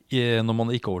overlevering når man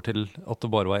gikk over til at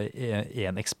det bare var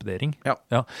en ekspedering. Ja.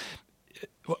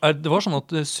 Det var sånn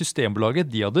at Systembolaget,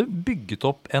 de hadde bygget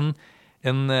opp en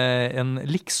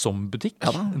liksom-butikk,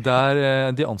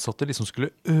 der de ansatte liksom skulle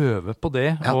øve på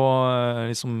det, og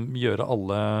liksom gjøre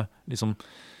alle liksom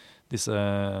disse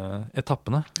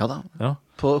etappene. Ja da.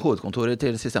 På hovedkontoret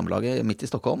til Systembolaget midt i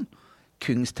Stockholm,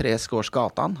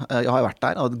 Kungsträdgårdsgatan. Jeg har jo vært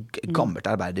der, og gammelt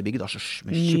arbeiderbygg.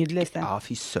 Nydelig sted. Ja,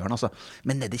 fy søren, altså.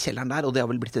 Men nede i kjelleren der, og det har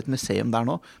vel blitt et museum der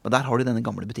nå, men der har de denne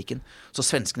gamle butikken. Så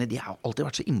svenskene, de har alltid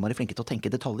vært så innmari flinke til å tenke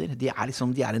detaljer. De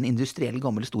er en industriell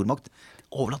gammel stormakt.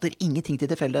 Overlater ingenting til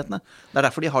tilfeldighetene. Det er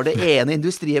derfor de har det ene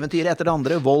industrieventyret etter det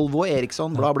andre. Volvo,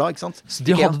 Eriksson, bla bla, ikke sant? Så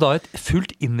de hadde da et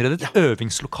fullt innredet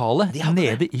øvingslokale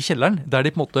nede i kjelleren, der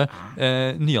de på en måte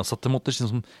nyansatte måtte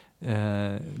liksom,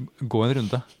 gå en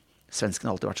runde. Svenskene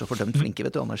har alltid vært så fordømt flinke,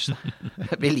 vet du, Anders.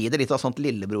 Vi lider litt av sånt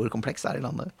lillebror-kompleks her i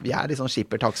landet. Vi er litt sånn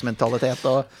skippertaksmentalitet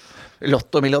og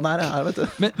lottomillionære her, vet du.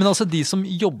 Men altså, de som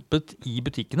jobbet i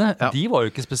butikkene, de var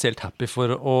jo ikke spesielt happy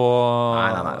for å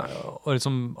og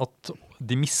liksom, at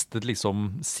de mistet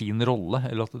liksom sin rolle,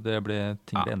 eller at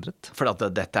ting ble endret. For at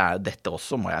dette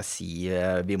også må jeg si,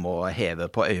 vi må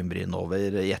heve på øyenbryn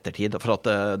over i ettertid. For at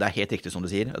det er helt riktig som du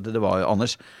sier. Det var jo,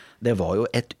 Anders, det var jo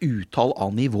et utall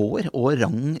av nivåer og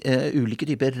rang, ulike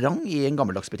typer rang i en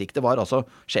gammeldags butikk. Det var altså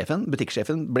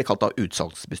butikksjefen ble kalt da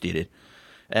utsalgsbestyrer.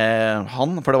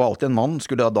 For det var alltid en mann,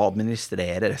 skulle da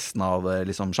administrere resten av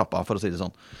liksom sjappa, for å si det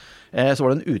sånn. Så var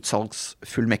det en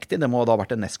utsalgsfullmektig, det må da ha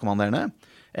vært en nestkommanderende.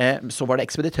 Så var det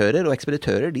ekspeditører, og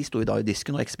ekspeditører de sto da i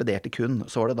disken og ekspederte kun.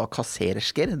 Så var det da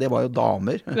kassersker, det var jo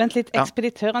damer. Vent litt,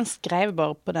 ekspeditøren skrev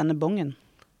bare på denne bongen.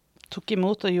 Tok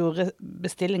imot og gjorde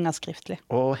bestillinger skriftlig.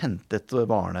 Og hentet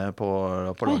varene på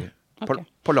lager. Okay.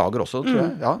 På lager også, tror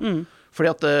jeg. Ja. Fordi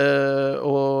at,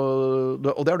 og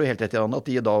det har du helt rett i, at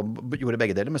de da gjorde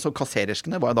begge deler. Men så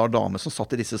kassererskene var da damer som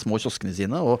satt i disse små kioskene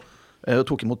sine og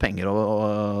tok imot penger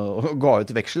og ga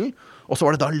ut veksel. Og så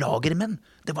var det da lagermenn.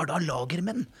 Det var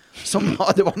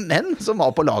menn som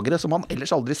var på lageret, som man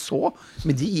ellers aldri så.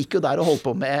 Men de gikk jo der og holdt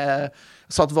på med,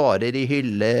 satt varer i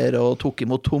hyller og tok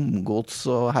imot tomgods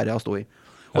og herja stod i.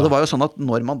 Og det var jo sånn at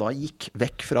når man da gikk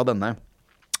vekk fra denne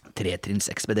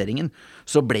tretrinsekspederingen,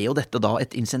 så ble jo dette da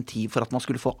et insentiv for at man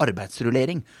skulle få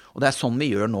arbeidsrullering. Og det er sånn vi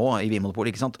gjør nå i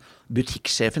Vinmonopolet, ikke sant?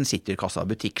 Butikksjefen sitter i kassa,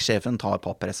 butikksjefen tar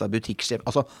pappressa,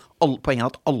 altså poenget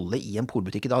er at alle i en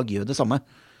polbutikk i dag gjør det samme.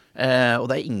 Og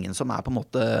det er ingen som er på en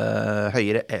måte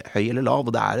høy eller lav,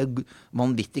 og det er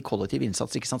vanvittig kollektiv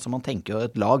innsats, ikke sant? Så man tenker jo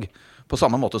et lag på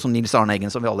samme måte som Nils Arne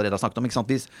Eggen, som vi allerede har snakket om, ikke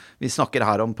sant? Vi snakker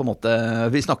her om på en måte,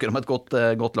 vi snakker om et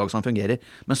godt lag som fungerer,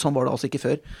 men sånn var det altså ikke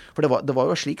før. For det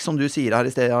var jo slik som du sier her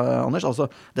i sted, Anders,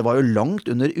 altså det var jo langt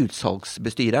under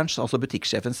utsalgsbestyrerens, altså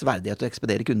butikksjefens verdighet å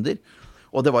ekspedere kunder,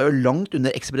 og det var jo langt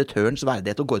under ekspeditørens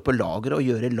verdighet å gå ut på lager og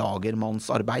gjøre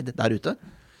lagermannsarbeid der ute.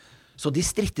 Så de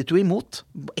strittet jo imot.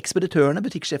 Ekspeditørene,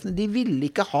 butikksjefene, de ville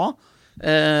ikke ha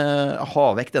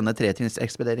vekk denne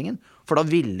tretrinsekspederingen, for da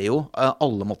ville jo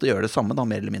alle måtte gjøre det samme, da,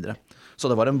 mer eller mindre.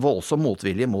 Så det var en voldsom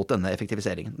motvilje mot denne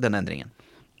effektiviseringen, denne endringen.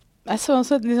 Jeg så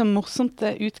også et liksom morsomt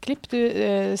utklipp du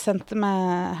sendte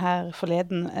meg her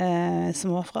forleden,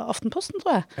 som var fra Aftenposten,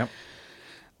 tror jeg. Ja.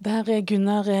 Der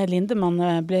Gunnar Lindemann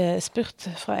ble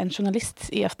spurt fra en journalist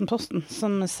i Aftenposten,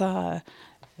 som sa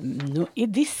i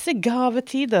disse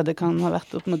gavetider, det kan ha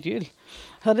vært opp mot jul,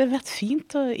 har det vært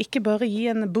fint å ikke bare gi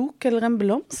en bok eller en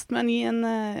blomst, men gi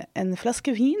en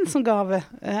flaske vin som gave.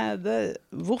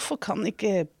 Hvorfor kan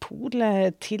ikke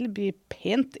Polet tilby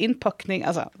pent innpakning?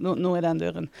 Altså, nå er den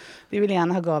døren. De vil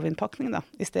gjerne ha gaveinnpakning da,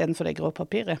 i stedet for det grå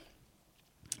papiret.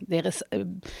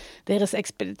 Deres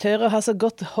ekspeditører har så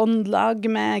godt håndlag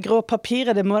med grå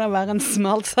papiret, det må da være en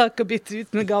smal sak å bytte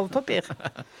ut med gavepapir.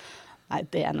 Nei,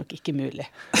 det er nok ikke mulig.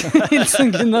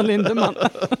 Hilsen Gunnar Lindemann.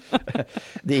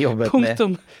 De jobbet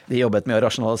med å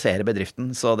rasjonalisere bedriften,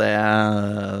 så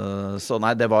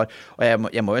nei, det var, og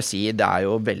jeg må jo si, det er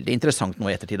jo veldig interessant nå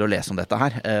i ettertid å lese om dette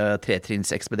her,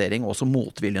 tretrinsekspedering, og også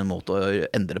motviljen mot å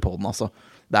endre på den, altså.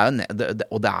 Det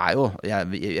er jo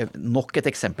nok et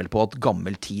eksempel på at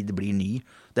gammel tid blir ny,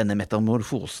 denne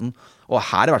metamorfosen. Og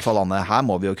her i hvert fall, Anne, her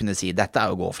må vi jo kunne si, dette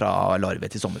er å gå fra larve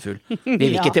til sommerfugl. Vi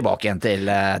vil ikke tilbake igjen til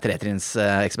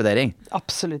tretrinsekspedering.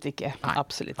 Absolutt ikke.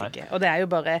 Absolutt ikke. Og det er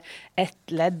jo bare et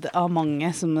ledd av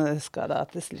mange som skal da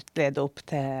til slutt lede opp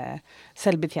til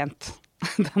selvbetjent.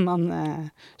 Der man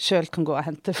selv kan gå og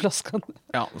hente flaskene.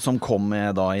 Ja, som kom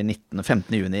da i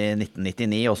 15. juni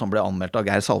 1999, og som ble anmeldt av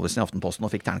Geir Salvesen i Aftenposten og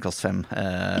fikk terningkast 5.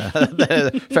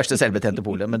 Det første selvbetjente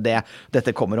polet. Men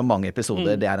dette kommer om mange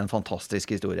episoder. Det er en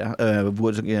fantastisk historie.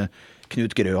 Hvor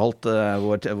Knut Grøholt,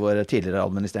 vår tidligere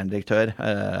administrerende direktør,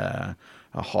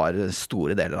 har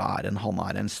store deler av æren. Han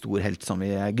er en stor helt som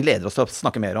vi gleder oss til å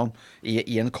snakke mer om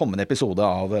i en kommende episode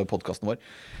av podcasten vår.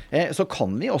 Så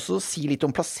kan vi også si litt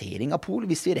om plassering av pol,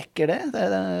 hvis vi rekker det.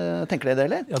 Tenker dere det,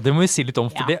 eller? Ja, det må vi si litt om,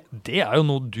 for det er jo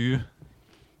noe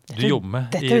du jobber med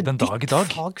Dette i den dag i dag. Dette er jo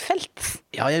ditt fagfelt.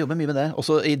 Ja, jeg jobber mye med det.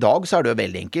 Også i dag så er det jo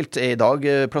veldig enkelt. I dag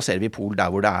plasserer vi pol der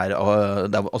hvor det er,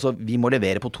 altså vi må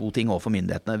levere på 2 ting overfor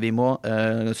myndighetene. Vi må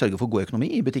sørge for god økonomi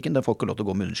i butikken, der folk har lov til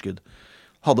å gå med underskudd.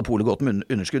 Hadde polet gått med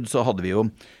underskudd, så hadde vi jo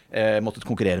måttet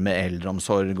konkurrere med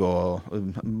eldreomsorg og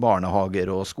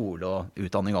barnehager og skole og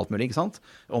utdanning og alt mulig, ikke sant?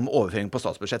 Om overføring på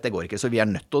statsbudsjett, det går ikke. Så vi er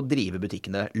nødt til å drive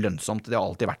butikkene lønnsomt. Det har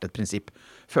alltid vært et prinsipp,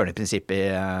 førende prinsipp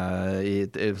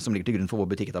som ligger til grunn for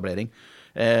vår butikketablering.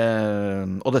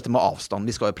 Og dette med avstand.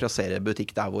 Vi skal jo plassere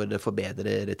butikk der hvor det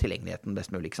forbedrer tilgjengeligheten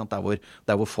best mulig, ikke sant?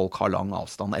 Der hvor folk har lang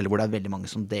avstand, eller hvor det er veldig mange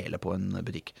som deler på en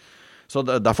butikk. Så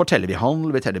derfor teller vi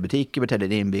handel, vi teller butikk, vi teller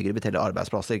innbyggere, vi teller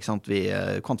arbeidsplasser, ikke sant? Vi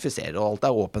kvantifiserer, og alt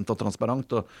er åpent og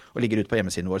transparent og ligger ut på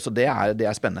hjemmesiden vår, så det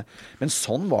er spennende. Men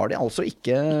sånn var det altså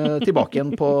ikke tilbake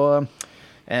igjen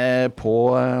på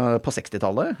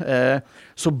 60-tallet.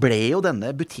 Så ble jo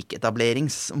denne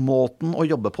butikketableringsmåten å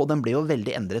jobbe på, den ble jo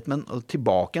veldig endret, men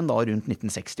tilbake igjen da rundt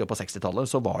 1960 og på 60-tallet,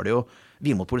 så var det jo,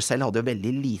 Vinmonopolet selv hadde jo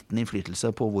veldig liten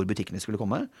innflytelse på hvor butikkene skulle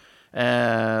komme.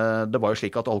 Det var jo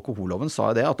slik at alkoholloven sa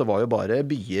det, at det var jo bare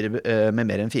byer med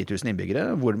mer enn 4000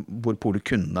 innbyggere hvor polet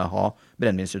kunne ha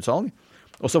brennevinsutsalg.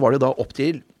 Og så var det da opp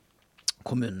til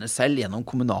kommunene selv gjennom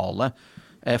kommunale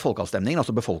folkeavstemninger,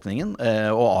 altså befolkningen,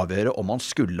 å avgjøre om man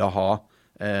skulle ha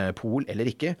pol eller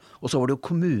ikke. Og så var det jo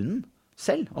kommunen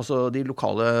selv, altså det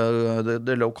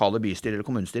lokale bystyret eller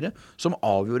kommunestyret, som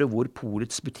avgjorde hvor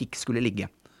polets butikk skulle ligge.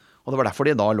 Og det var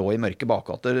derfor de da lå i mørke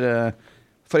bakgater,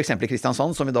 for eksempel i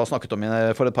Kristiansand, som vi da snakket om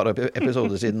for et par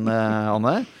episoder siden,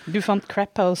 Anne. Du fant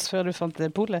Crap House før du fant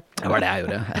polet. Det var det jeg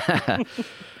gjorde.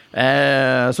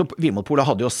 Så Vinmonopolet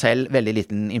hadde jo selv veldig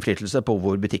liten innflytelse på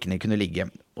hvor butikkene kunne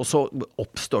ligge. Og så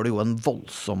oppstår det jo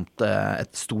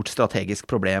et stort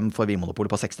strategisk problem for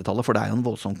Vinmonopolet på 60-tallet, for det er jo en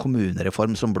voldsom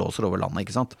kommunereform som blåser over landet,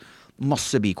 ikke sant?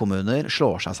 Masse bykommuner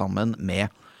slår seg sammen med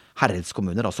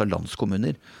herredskommuner, altså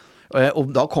landskommuner. Og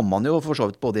da kommer man jo for så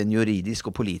vidt både i en juridisk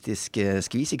og politisk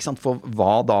skvis, ikke sant? For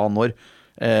hva da når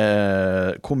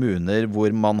kommuner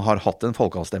hvor man har hatt en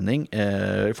folkeavstemning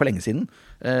for lenge siden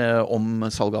om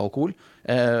salg av alkohol,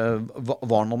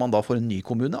 hva når man da får en ny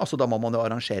kommune? Altså da må man jo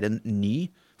arrangere en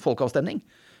ny folkeavstemning.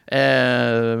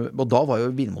 Og da var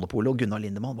jo Vinmonopolet og Gunnar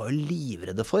Lindemann var jo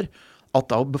livredde for at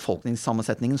da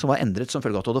befolkningssammensetningen som var endret som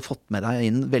følge av at du hadde fått med deg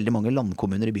inn veldig mange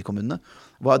landkommuner i bykommunene,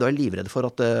 var da livredde for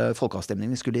at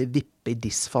folkeavstemningen skulle vippe i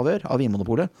disfavør av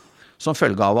Vinmonopolet, som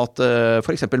følge av at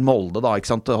for eksempel Molde da, ikke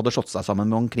sant, hadde slått seg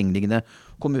sammen med omkringliggende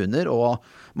kommuner, og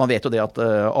man vet jo det at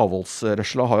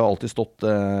avholdsrørsla har jo alltid stått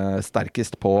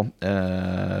sterkest på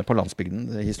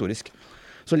landsbygden historisk.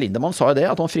 Så Lindemann sa jo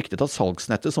det, at han fryktet at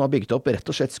salgsnettet som var bygget opp rett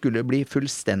og slett skulle bli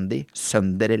fullstendig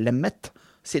sønderlemmet,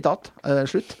 sitat,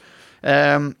 slutt.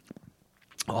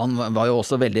 Han var jo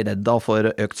også veldig redd da for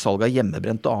økt salg av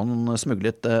hjemmebrent og annen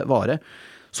smuglet vare.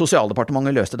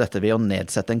 Sosialdepartementet løste dette ved å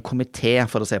nedsette en komité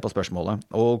for å se på spørsmålet.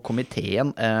 Og komiteen,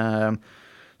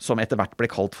 som etter hvert ble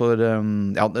kalt for,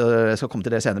 jeg skal komme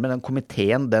til det senere, men den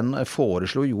komiteen den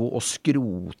foreslo jo å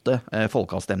skrote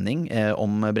folkeavstemning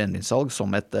om brennevinssalg som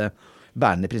et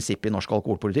bærende prinsipp i norsk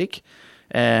alkoholpolitikk.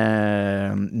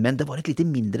 Men det var et lite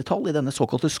mindretall i denne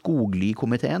såkalte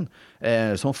Skogly-komiteen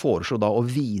som foreslo da å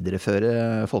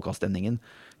videreføre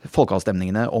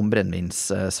folkeavstemningene om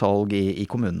brennevinssalg i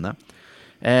kommunene.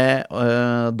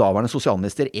 Daværende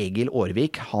sosialminister Egil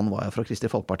Aarvik, han var jo fra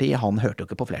Kristelig Folkeparti, han hørte jo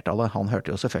ikke på flertallet, han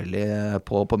hørte jo selvfølgelig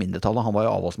på mindretallet, han var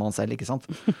jo avholdsmann selv, ikke sant?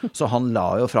 Så han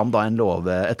la jo fram da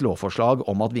et lovforslag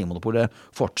om at Vinmonopolet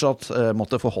fortsatt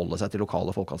måtte forholde seg til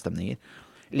lokale folkeavstemninger.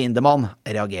 Lindemann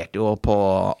reagerte jo på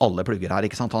alle plugger her,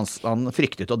 ikke sant? Han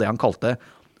fryktet jo det han kalte,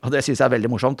 og det synes jeg er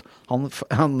veldig morsomt, han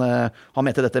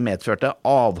mente dette medførte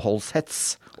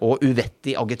avholdshets og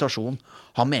uvettig agitasjon.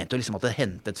 Han mente jo liksom at det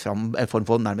hentet fram en form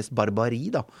for nærmest barbari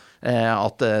da,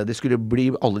 at det skulle bli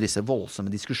alle disse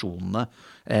voldsomme diskusjonene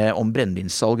om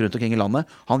brennevinssalg rundt omkring i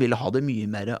landet. Han ville ha det mye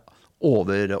mer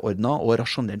overordnet og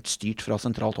rasjonelt styrt fra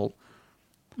sentralt hold.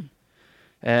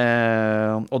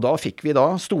 Og da fikk vi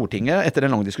da Stortinget, etter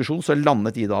en lang diskusjon, så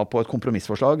landet de da på et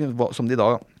kompromissforslag som de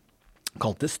da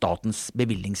kalte Statens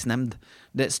bevillingsnemnd.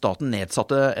 Staten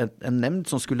nedsatte en nemnd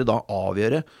som skulle da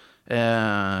avgjøre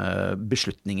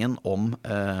beslutningen om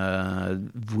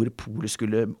hvor polet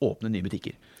skulle åpne nye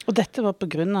butikker. Og dette var på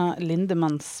grunn av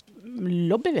Lindemanns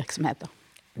lobbyvirksomheter?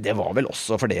 Det var vel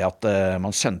også fordi at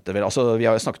man skjønte vel, altså vi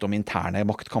har jo snakket om interne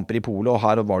maktkamper i polet, og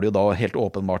her var det jo da helt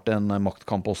åpenbart en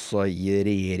maktkamp også i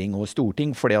regjering og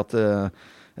storting, fordi at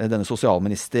denne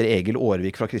sosialminister Egil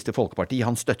Aarvik fra Kristelig Folkeparti,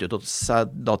 han støttet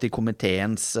seg da til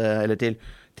komiteens, eller til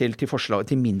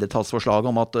til mindretallsforslag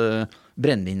om at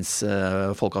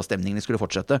brennevinsfolkeavstemningene skulle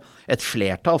fortsette. Et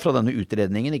flertall fra denne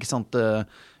utredningen, ikke sant,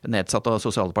 nedsatt av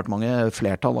Sosialdepartementet,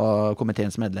 flertall av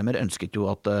komiteens medlemmer ønsket jo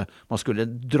at man skulle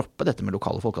droppe dette med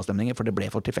lokale folkeavstemninger, for det ble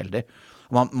for tilfeldig.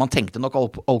 Man tenkte nok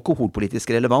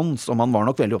alkoholpolitisk relevans, og man var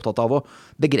nok veldig opptatt av å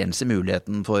begrense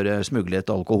muligheten for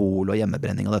smuglet alkohol og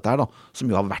hjemmebrenning og dette her da, som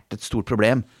jo har vært et stort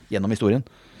problem gjennom historien.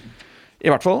 I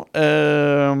hvert fall,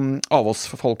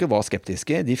 avholdsfolket var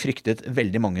skeptiske. De fryktet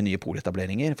veldig mange nye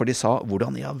poletableringer, for de sa,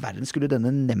 hvordan i verden skulle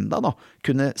denne nemnda da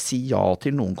kunne si ja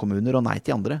til noen kommuner og nei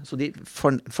til andre? Så de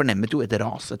fornemmet jo et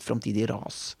fremtidig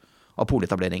ras av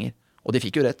poletableringer. Og de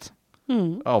fikk jo rett,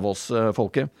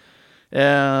 avholdsfolket.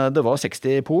 Det var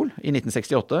 60 pol i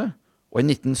 1968, og i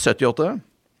 1978,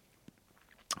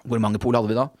 hvor mange pol hadde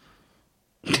vi da?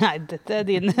 Nei, dette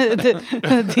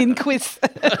din quiz.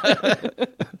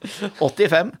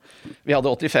 85. Vi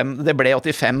hadde 85. Det ble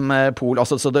 85 pol,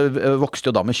 altså, så det vokste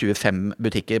jo da med 25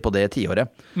 butikker på det tiåret.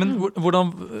 Men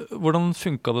hvordan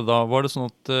funket det da? Var det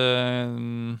sånn at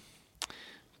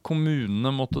kommunene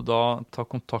måtte da ta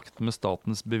kontakt med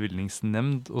statens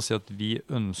bevilgningsnemnd og si at vi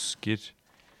ønsker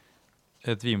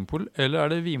et Vinmonopol, eller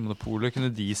er det Vinmonopolet, kunne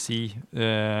de si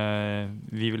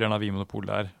vi vil gjerne ha Vinmonopol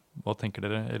der? Hva tenker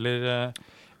dere? Eller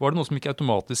var det noe som gikk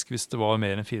automatisk hvis det var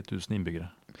mer enn 4000 innbyggere?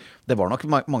 Det var nok,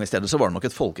 mange steder så var det nok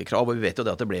et folkekrav, og vi vet jo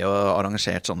det at det ble jo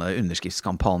arrangert sånne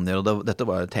underskriftskampanjer, og dette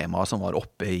var et tema som var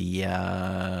oppe i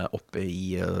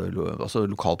altså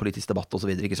lokalpolitisk debatt og så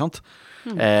videre, ikke sant?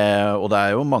 Og det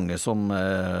er jo mange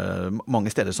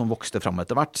steder som vokste frem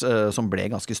etter hvert, som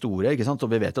ble ganske store, ikke sant?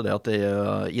 Og vi vet jo det at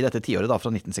i dette tiåret da,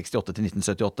 fra 1968 til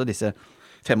 1978, disse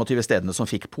 25 stedene som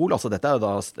fikk pol, altså dette er jo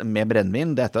da med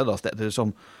brennvin, dette er da steder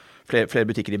som flere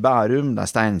butikker i Bærum, det er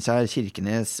Steinkjer,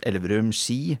 Kirkenes, Elverum,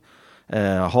 Ski,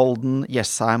 Halden,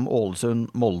 Jessheim, Ålesund,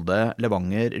 Molde,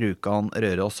 Levanger, Rjukan,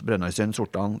 Røros, Brønnøysund,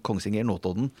 Sortland, Kongsvinger,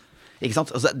 Notodden. Ikke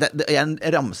sant? Altså,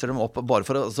 jeg ramser dem opp bare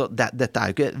for altså, dette er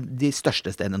jo ikke de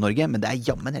største stedene i Norge, men det er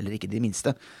jammen heller ikke de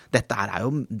minste. Dette er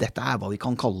hva vi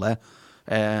kan kalle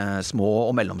små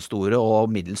og mellomstore og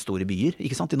middelstore byer,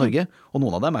 ikke sant, i Norge. Og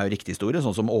noen av dem er jo riktig store,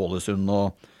 sånn som Ålesund og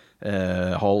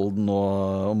Halden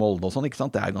og Molde og sånn, ikke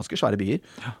sant? Det er ganske svære byer.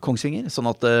 Kongsvinger, sånn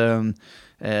at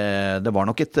det var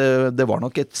nok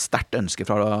et sterkt ønske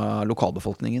fra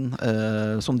lokalbefolkningen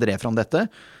som drev fram dette.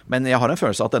 Men jeg har en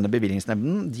følelse av at denne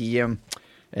bevilgningsnemnden,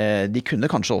 de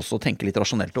kunne kanskje også tenke litt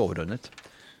rasjonelt og overordnet.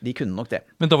 De kunne nok det.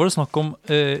 Men da var det snakk om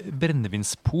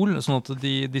brennevinspol, sånn at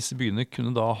disse byene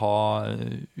kunne da ha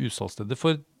utsalgssteder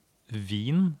for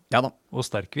vin og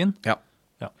sterkvin. Ja.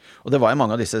 Og det var jo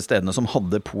mange av disse stedene som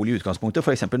hadde pol i utgangspunktet. For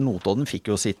eksempel Notodden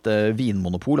fikk jo sitt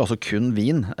vinmonopol, altså kun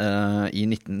vin, i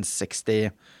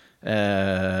 1961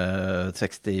 eller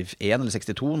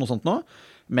 62, noe sånt nå.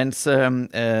 Mens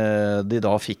de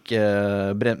da fikk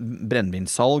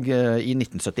brennvinsalg i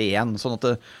 1971, sånn at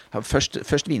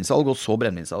først vinsalg og så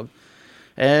brennvinsalg.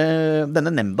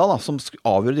 Denne nemnda da, som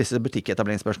avgjorde disse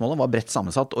butikketableringsspørsmålene, var bredt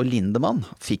sammensatt, og Lindemann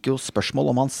fikk jo spørsmål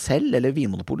om han selv eller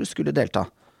Vinmonopolet skulle delta.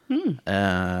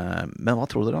 Men hva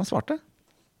tror dere han svarte?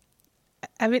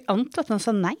 Jeg vil anta at han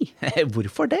sa nei.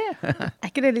 Hvorfor det? Er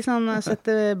ikke det liksom å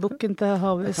sette bukken til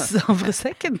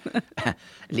havresekken?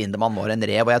 Lindemann var en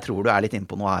rev, og jeg tror du er litt inne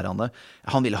på noe her, Anne.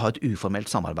 Han ville ha et uformelt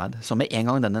samarbeid. Så med en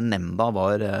gang denne nemnda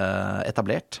var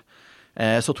etablert,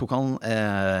 så tok han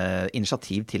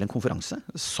initiativ til en konferanse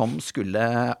som skulle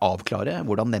avklare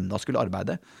hvordan nemnda skulle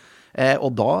arbeide.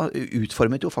 Og da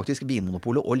utformet jo faktisk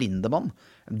Vinmonopolet og Lindemann,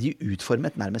 de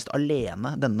utformet nærmest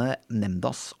alene denne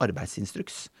nemndas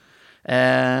arbeidsinstruks.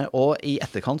 Og i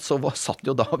etterkant så satt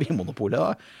jo da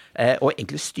Vinmonopolet og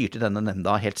egentlig styrte denne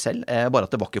nemnda helt selv, bare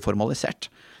at det var ikke formalisert.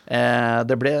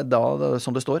 Det ble da,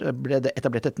 som det står, ble det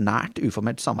etablert et nært,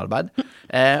 uformelt samarbeid,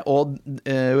 og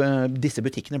disse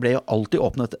butikkene ble jo alltid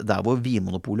åpnet der hvor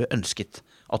Vinmonopolet ønsket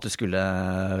at det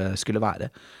skulle være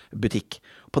butikk.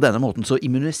 På denne måten så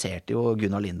immuniserte jo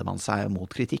Gunnar Lindemann seg mot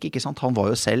kritikk, ikke sant? Han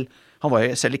var jo selv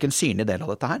ikke en synlig del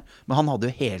av dette her, men han hadde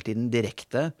jo hele tiden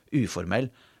direkte, uformell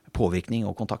påvirkning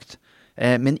og kontakt.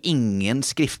 Men ingen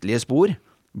skriftlige spor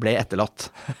ble etterlatt.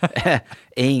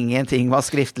 Ingenting var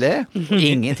skriftlig,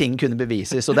 ingenting kunne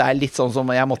bevises, og det er litt sånn som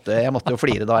jeg måtte jo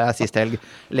flire da jeg sist helg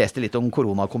leste litt om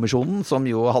koronakommisjonen, som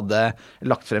jo hadde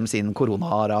lagt frem sin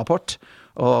koronarapport,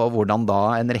 og hvordan da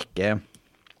en rekke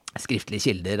skriftlige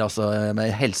kilder, altså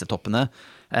med helsetoppene,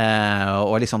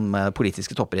 Og liksom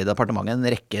politiske topper i departementet,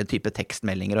 en rekke typer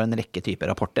tekstmeldinger og en rekke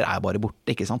typer rapporter bare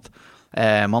borte, ikke sant?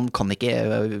 Man kan ikke,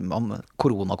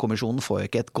 koronakommisjonen får jo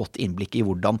ikke et godt innblikk i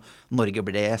hvordan Norge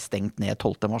ble stengt ned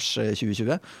 12. mars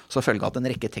 2020, så følge at en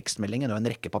rekke tekstmeldinger og en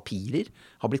rekke papirer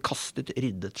har blitt kastet,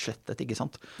 ryddet, slettet, ikke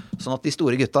sant? Sånn at de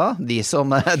store gutta, de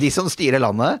som styrer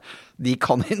landet, de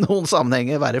kan i noen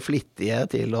sammenhenger være flittige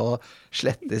til å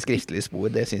slette skriftlige spor.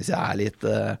 Det synes jeg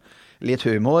litt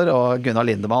humor, og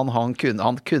Gunnar Lindemann, han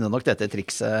kunne nok dette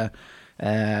trikset.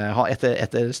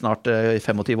 Etter snart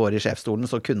 25 år i sjefsstolen,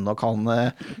 så kunne nok han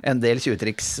en del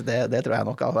 20-triks, det tror jeg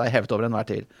nok har hevet over enhver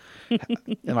tvil,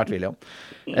 ja.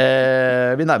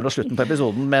 Vi nærmer oss slutten på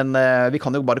episoden, men vi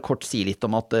kan jo bare kort si litt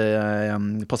om at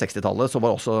på 60-tallet så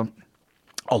var også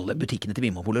alle butikkene til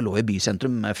Vinmonopolet lå i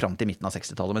bysentrum frem til midten av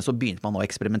 60-tallet, men så begynte man å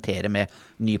eksperimentere med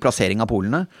ny plassering av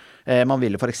polene. Man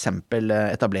ville for eksempel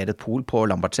etablere et pol på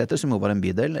Lambertseter, som jo var en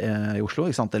bydel i Oslo,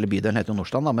 ikke sant? Eller bydelen heter jo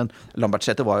Nordstrand, da, men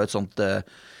Lambertseter var jo et sånt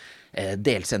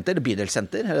delsenter,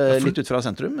 bydelsenter, litt ut fra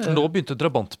sentrum. For nå begynte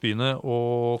drabantbyene å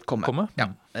komme. Ja,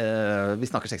 vi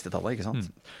snakker 60-tallet, ikke sant?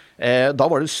 Da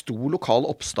var det stor lokal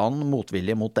oppstand,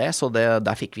 motvilje mot det, så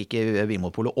der fikk vi ikke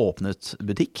Vinmonopolet åpnet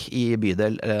butikk i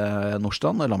bydel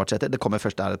Nordstrand, Lambertseter. Det kommer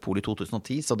først der et pol i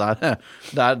 2010, så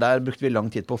der brukte vi lang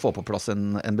tid på å få på plass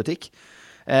en butikk.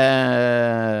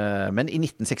 Men i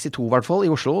 1962 i hvert fall,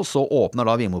 i Oslo, så åpner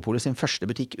da Vinmonopolet sin første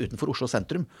butikk utenfor Oslo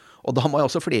sentrum. Og da må jeg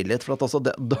også flire litt, for at altså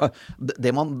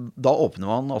da åpner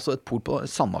man altså et pol på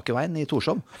Sandmakerveien i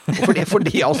Torshov. Og for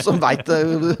de av oss som vet,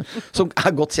 som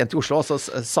godt kjent i Oslo, altså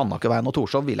Sandmakerveien og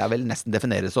Torshov vil jeg vel nesten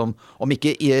definere som, om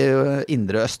ikke i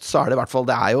indre øst, så det i hvert fall,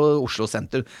 det jo Oslo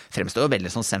sentrum. Fremstår jo veldig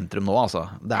som sentrum nå, altså.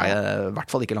 Det i hvert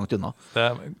fall ikke langt unna. Det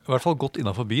i hvert fall godt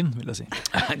innenfor byen, vil jeg si.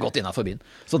 Godt innenfor byen.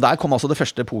 Så der kom altså det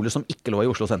første polet som ikke lå i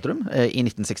Oslo sentrum i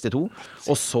 1962,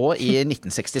 og så i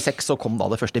 1966 så kom da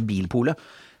det første bilpolet.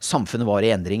 Samfunnet var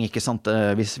i endring, ikke sant?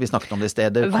 Vi snakket om det i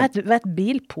stedet. Hva et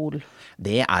bilpol?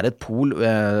 Det et pol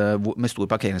med stor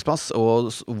parkeringsplass, og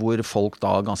hvor folk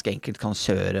da ganske enkelt kan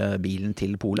kjøre bilen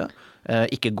til polet.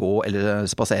 Ikke gå eller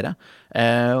spasere.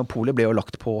 Polet ble jo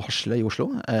lagt på Hasle i Oslo.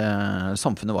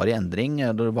 Samfunnet var i endring.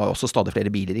 Det var også stadig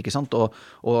flere biler, ikke sant?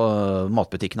 Og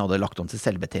matbutikken hadde lagt om til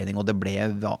selvbetjening, og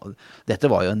dette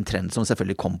var jo en trend som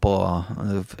selvfølgelig kom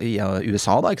i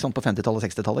USA da, ikke sant? På 50-tallet og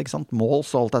 60-tallet, ikke sant?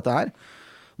 Malls og alt dette her.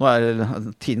 Nå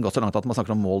tiden gått så langt at man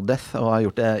snakker om mall death, og har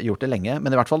gjort det lenge.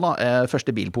 Men i hvert fall da,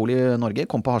 første bilpol i Norge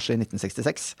kom på Hasle i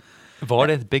 1966. Var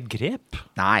det et begrep?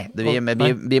 Nei, men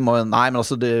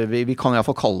altså, vi kan i hvert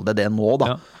fall kalle det nå da.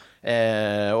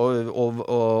 Ja.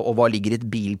 Og hva ligger i et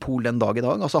bilpol den dag i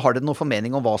dag? Altså, har dere noen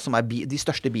formening om hva som de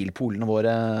største bilpolene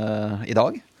våre i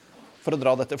dag? For å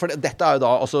dra dette, for dette jo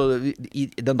da, altså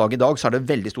den dag i dag så det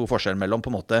veldig stor forskjell mellom på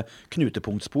en måte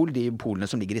knutepunktspol, de polene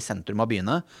som ligger i sentrum av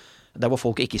byene, der hvor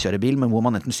folk ikke kjører bil, men hvor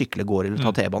man enten sykler, går eller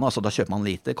tar T-bane, altså da kjøper man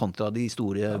lite kontra de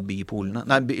store bypolene.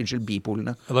 Ja,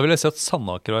 da vil jeg si at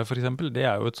Sandakervei for eksempel, det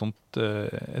jo et sånt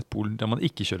et pol der man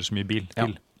ikke kjører så mye bil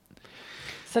til.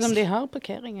 Selv om de har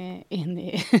parkering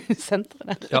inne i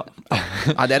senteret. Ja.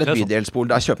 Nei, det et bydelspol,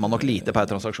 der kjøper man nok lite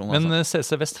per transaksjon. Men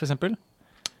CC Vest for eksempel?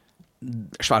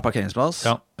 Svær parkeringsplass,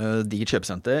 digert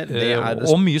kjøpesenter.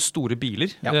 Og mye store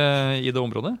biler i det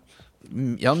området.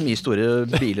 Ja, mye store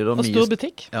biler og stor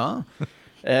butikk. Ja,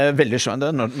 veldig skjønt.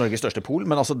 Det Norges største pol,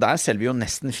 men altså der selger vi jo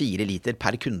nesten 4 liter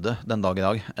per kunde den dag i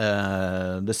dag.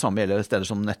 Det samme gjelder steder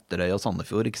som Netterøy og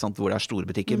Sandefjord, ikke sant? Hvor det store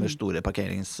butikker med store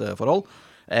parkeringsforhold,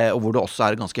 og hvor det også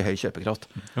ganske høy kjøpekraft.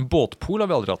 Men båtpol har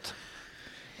vi aldri hatt.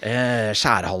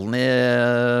 Skjærhallen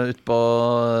ute på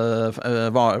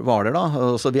Hvaler da,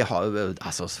 så vi har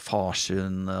altså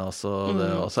Farsund,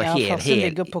 Farsund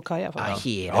ligger på kaia.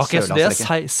 Det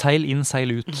seil inn,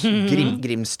 seil ut.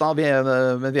 Grimstad,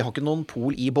 men vi har ikke noen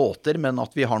pol i båter, men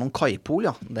at vi har noen kaipol,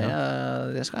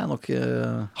 det skal jeg nok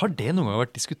Har det noen gang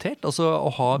vært diskutert? Altså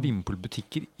å ha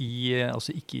Vinmonopol-butikker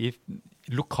altså ikke i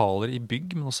lokaler i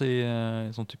bygg, men også i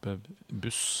sånn type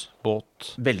buss,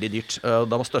 båt. Veldig dyrt.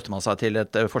 Da støtte man seg til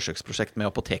et forsøksprosjekt med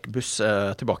apotekbuss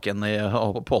tilbake igjen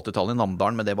på 80-tallet i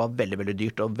Namdalen, men det var veldig, veldig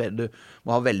dyrt, og du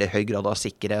må ha veldig høy grad av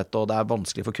sikkerhet, og det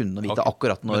vanskelig for kundene å vite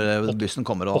akkurat når bussen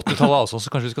kommer. 80-tallet altså,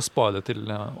 så kanskje vi skal spare det til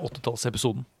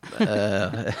 80-tallsepisoden.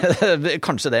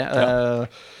 Kanskje det.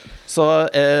 Så,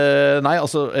 nei,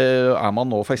 altså,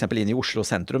 man nå for eksempel inn i Oslo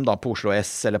sentrum, da, på Oslo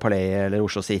S, eller Palais, eller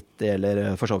Oslo City,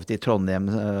 eller for så vidt i Trondheim,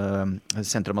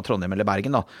 sentrum av Trondheim eller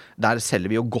Bergen, da, der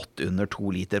selger vi jo godt under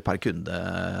 2 liter per kunde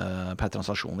per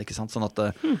transaksjon, ikke sant? Sånn at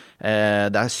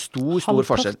det stor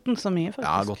forskjell. Halvparten så mye, faktisk.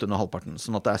 Ja, godt under halvparten.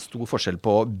 Sånn at det stor forskjell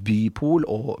på bypol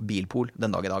og bilpol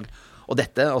den dag i dag. Og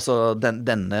dette, altså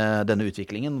denne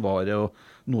utviklingen var jo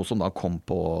noe som da kom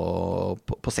på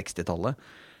 60-tallet.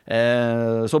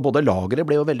 Så både lageret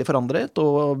ble jo veldig forandret,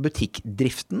 og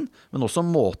butikkdriften, men også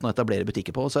måten å etablere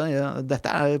butikker på. Så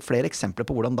dette flere eksempler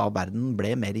på hvordan da verden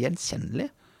ble mer gjenkjennelig,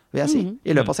 vil jeg si,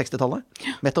 i løpet av 60-tallet.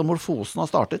 Metamorfosen har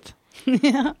startet.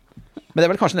 Ja. Men det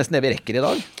vel kanskje nesten det vi rekker i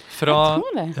dag.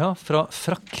 Fra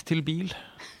frakk til bil.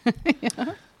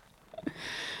 Ja.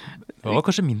 Det var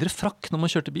kanskje mindre frakk når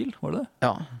man kjørte bil, var det det?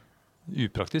 Ja.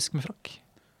 Upraktisk med frakk.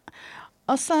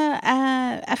 Altså,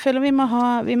 jeg føler vi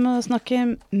må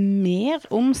snakke mer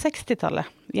om 60-tallet.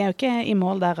 Vi jo ikke i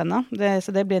mål der ennå,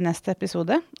 så det blir neste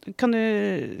episode. Kan du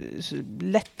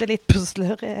lette litt på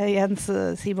sløret, Jens,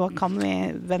 si hva kan vi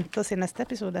vente oss i neste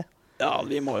episode? Ja,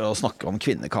 vi må jo snakke om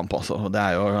kvinnekamp, altså. Det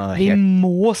jo helt... Vi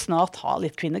må snart ha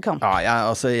litt kvinnekamp.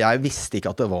 Ja, jeg visste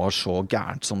ikke at det var så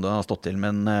gærent som det har stått til,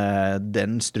 men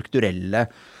den strukturelle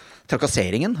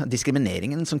trakasseringen,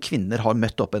 diskrimineringen som kvinner har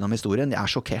møtt opp gjennom historien, jeg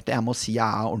sjokkert. Jeg må si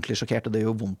jeg ordentlig sjokkert, og det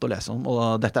jo vondt å lese om.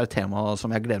 Og dette et tema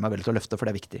som jeg gleder meg veldig til å løfte, for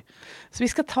det viktig. Så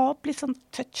vi skal ta opp litt sånn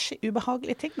touchy,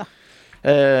 ubehagelige ting da?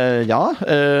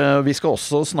 Vi skal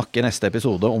også snakke i neste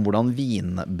episode om hvordan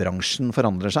vinbransjen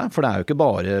forandrer seg, for det jo ikke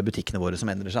bare butikkene våre som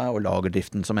endrer seg, og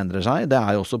lagerdriften som endrer seg, det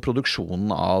jo også produksjonen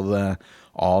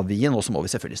av vin, og så må vi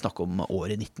selvfølgelig snakke om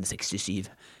året 1967.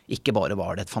 Ikke bare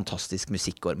var det et fantastisk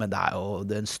musikkår, men det jo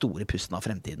den store pusten av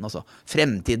fremtiden. Altså.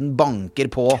 Fremtiden banker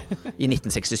på i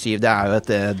 1967, det jo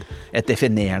et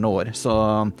definerende år. Så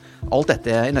alt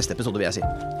dette i neste episode vil jeg si.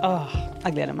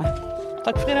 Jeg gleder meg.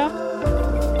 Takk for i dag.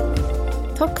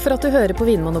 Takk for at du hører på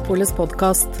Vinmonopolets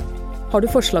podcast. Har du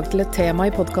forslag til et tema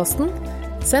i podcasten?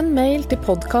 Send mail til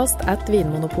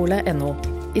podcast@vinmonopolet.no.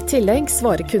 I tillegg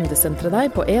svarer kundesenteret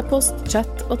deg på e-post,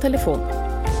 chat og telefon.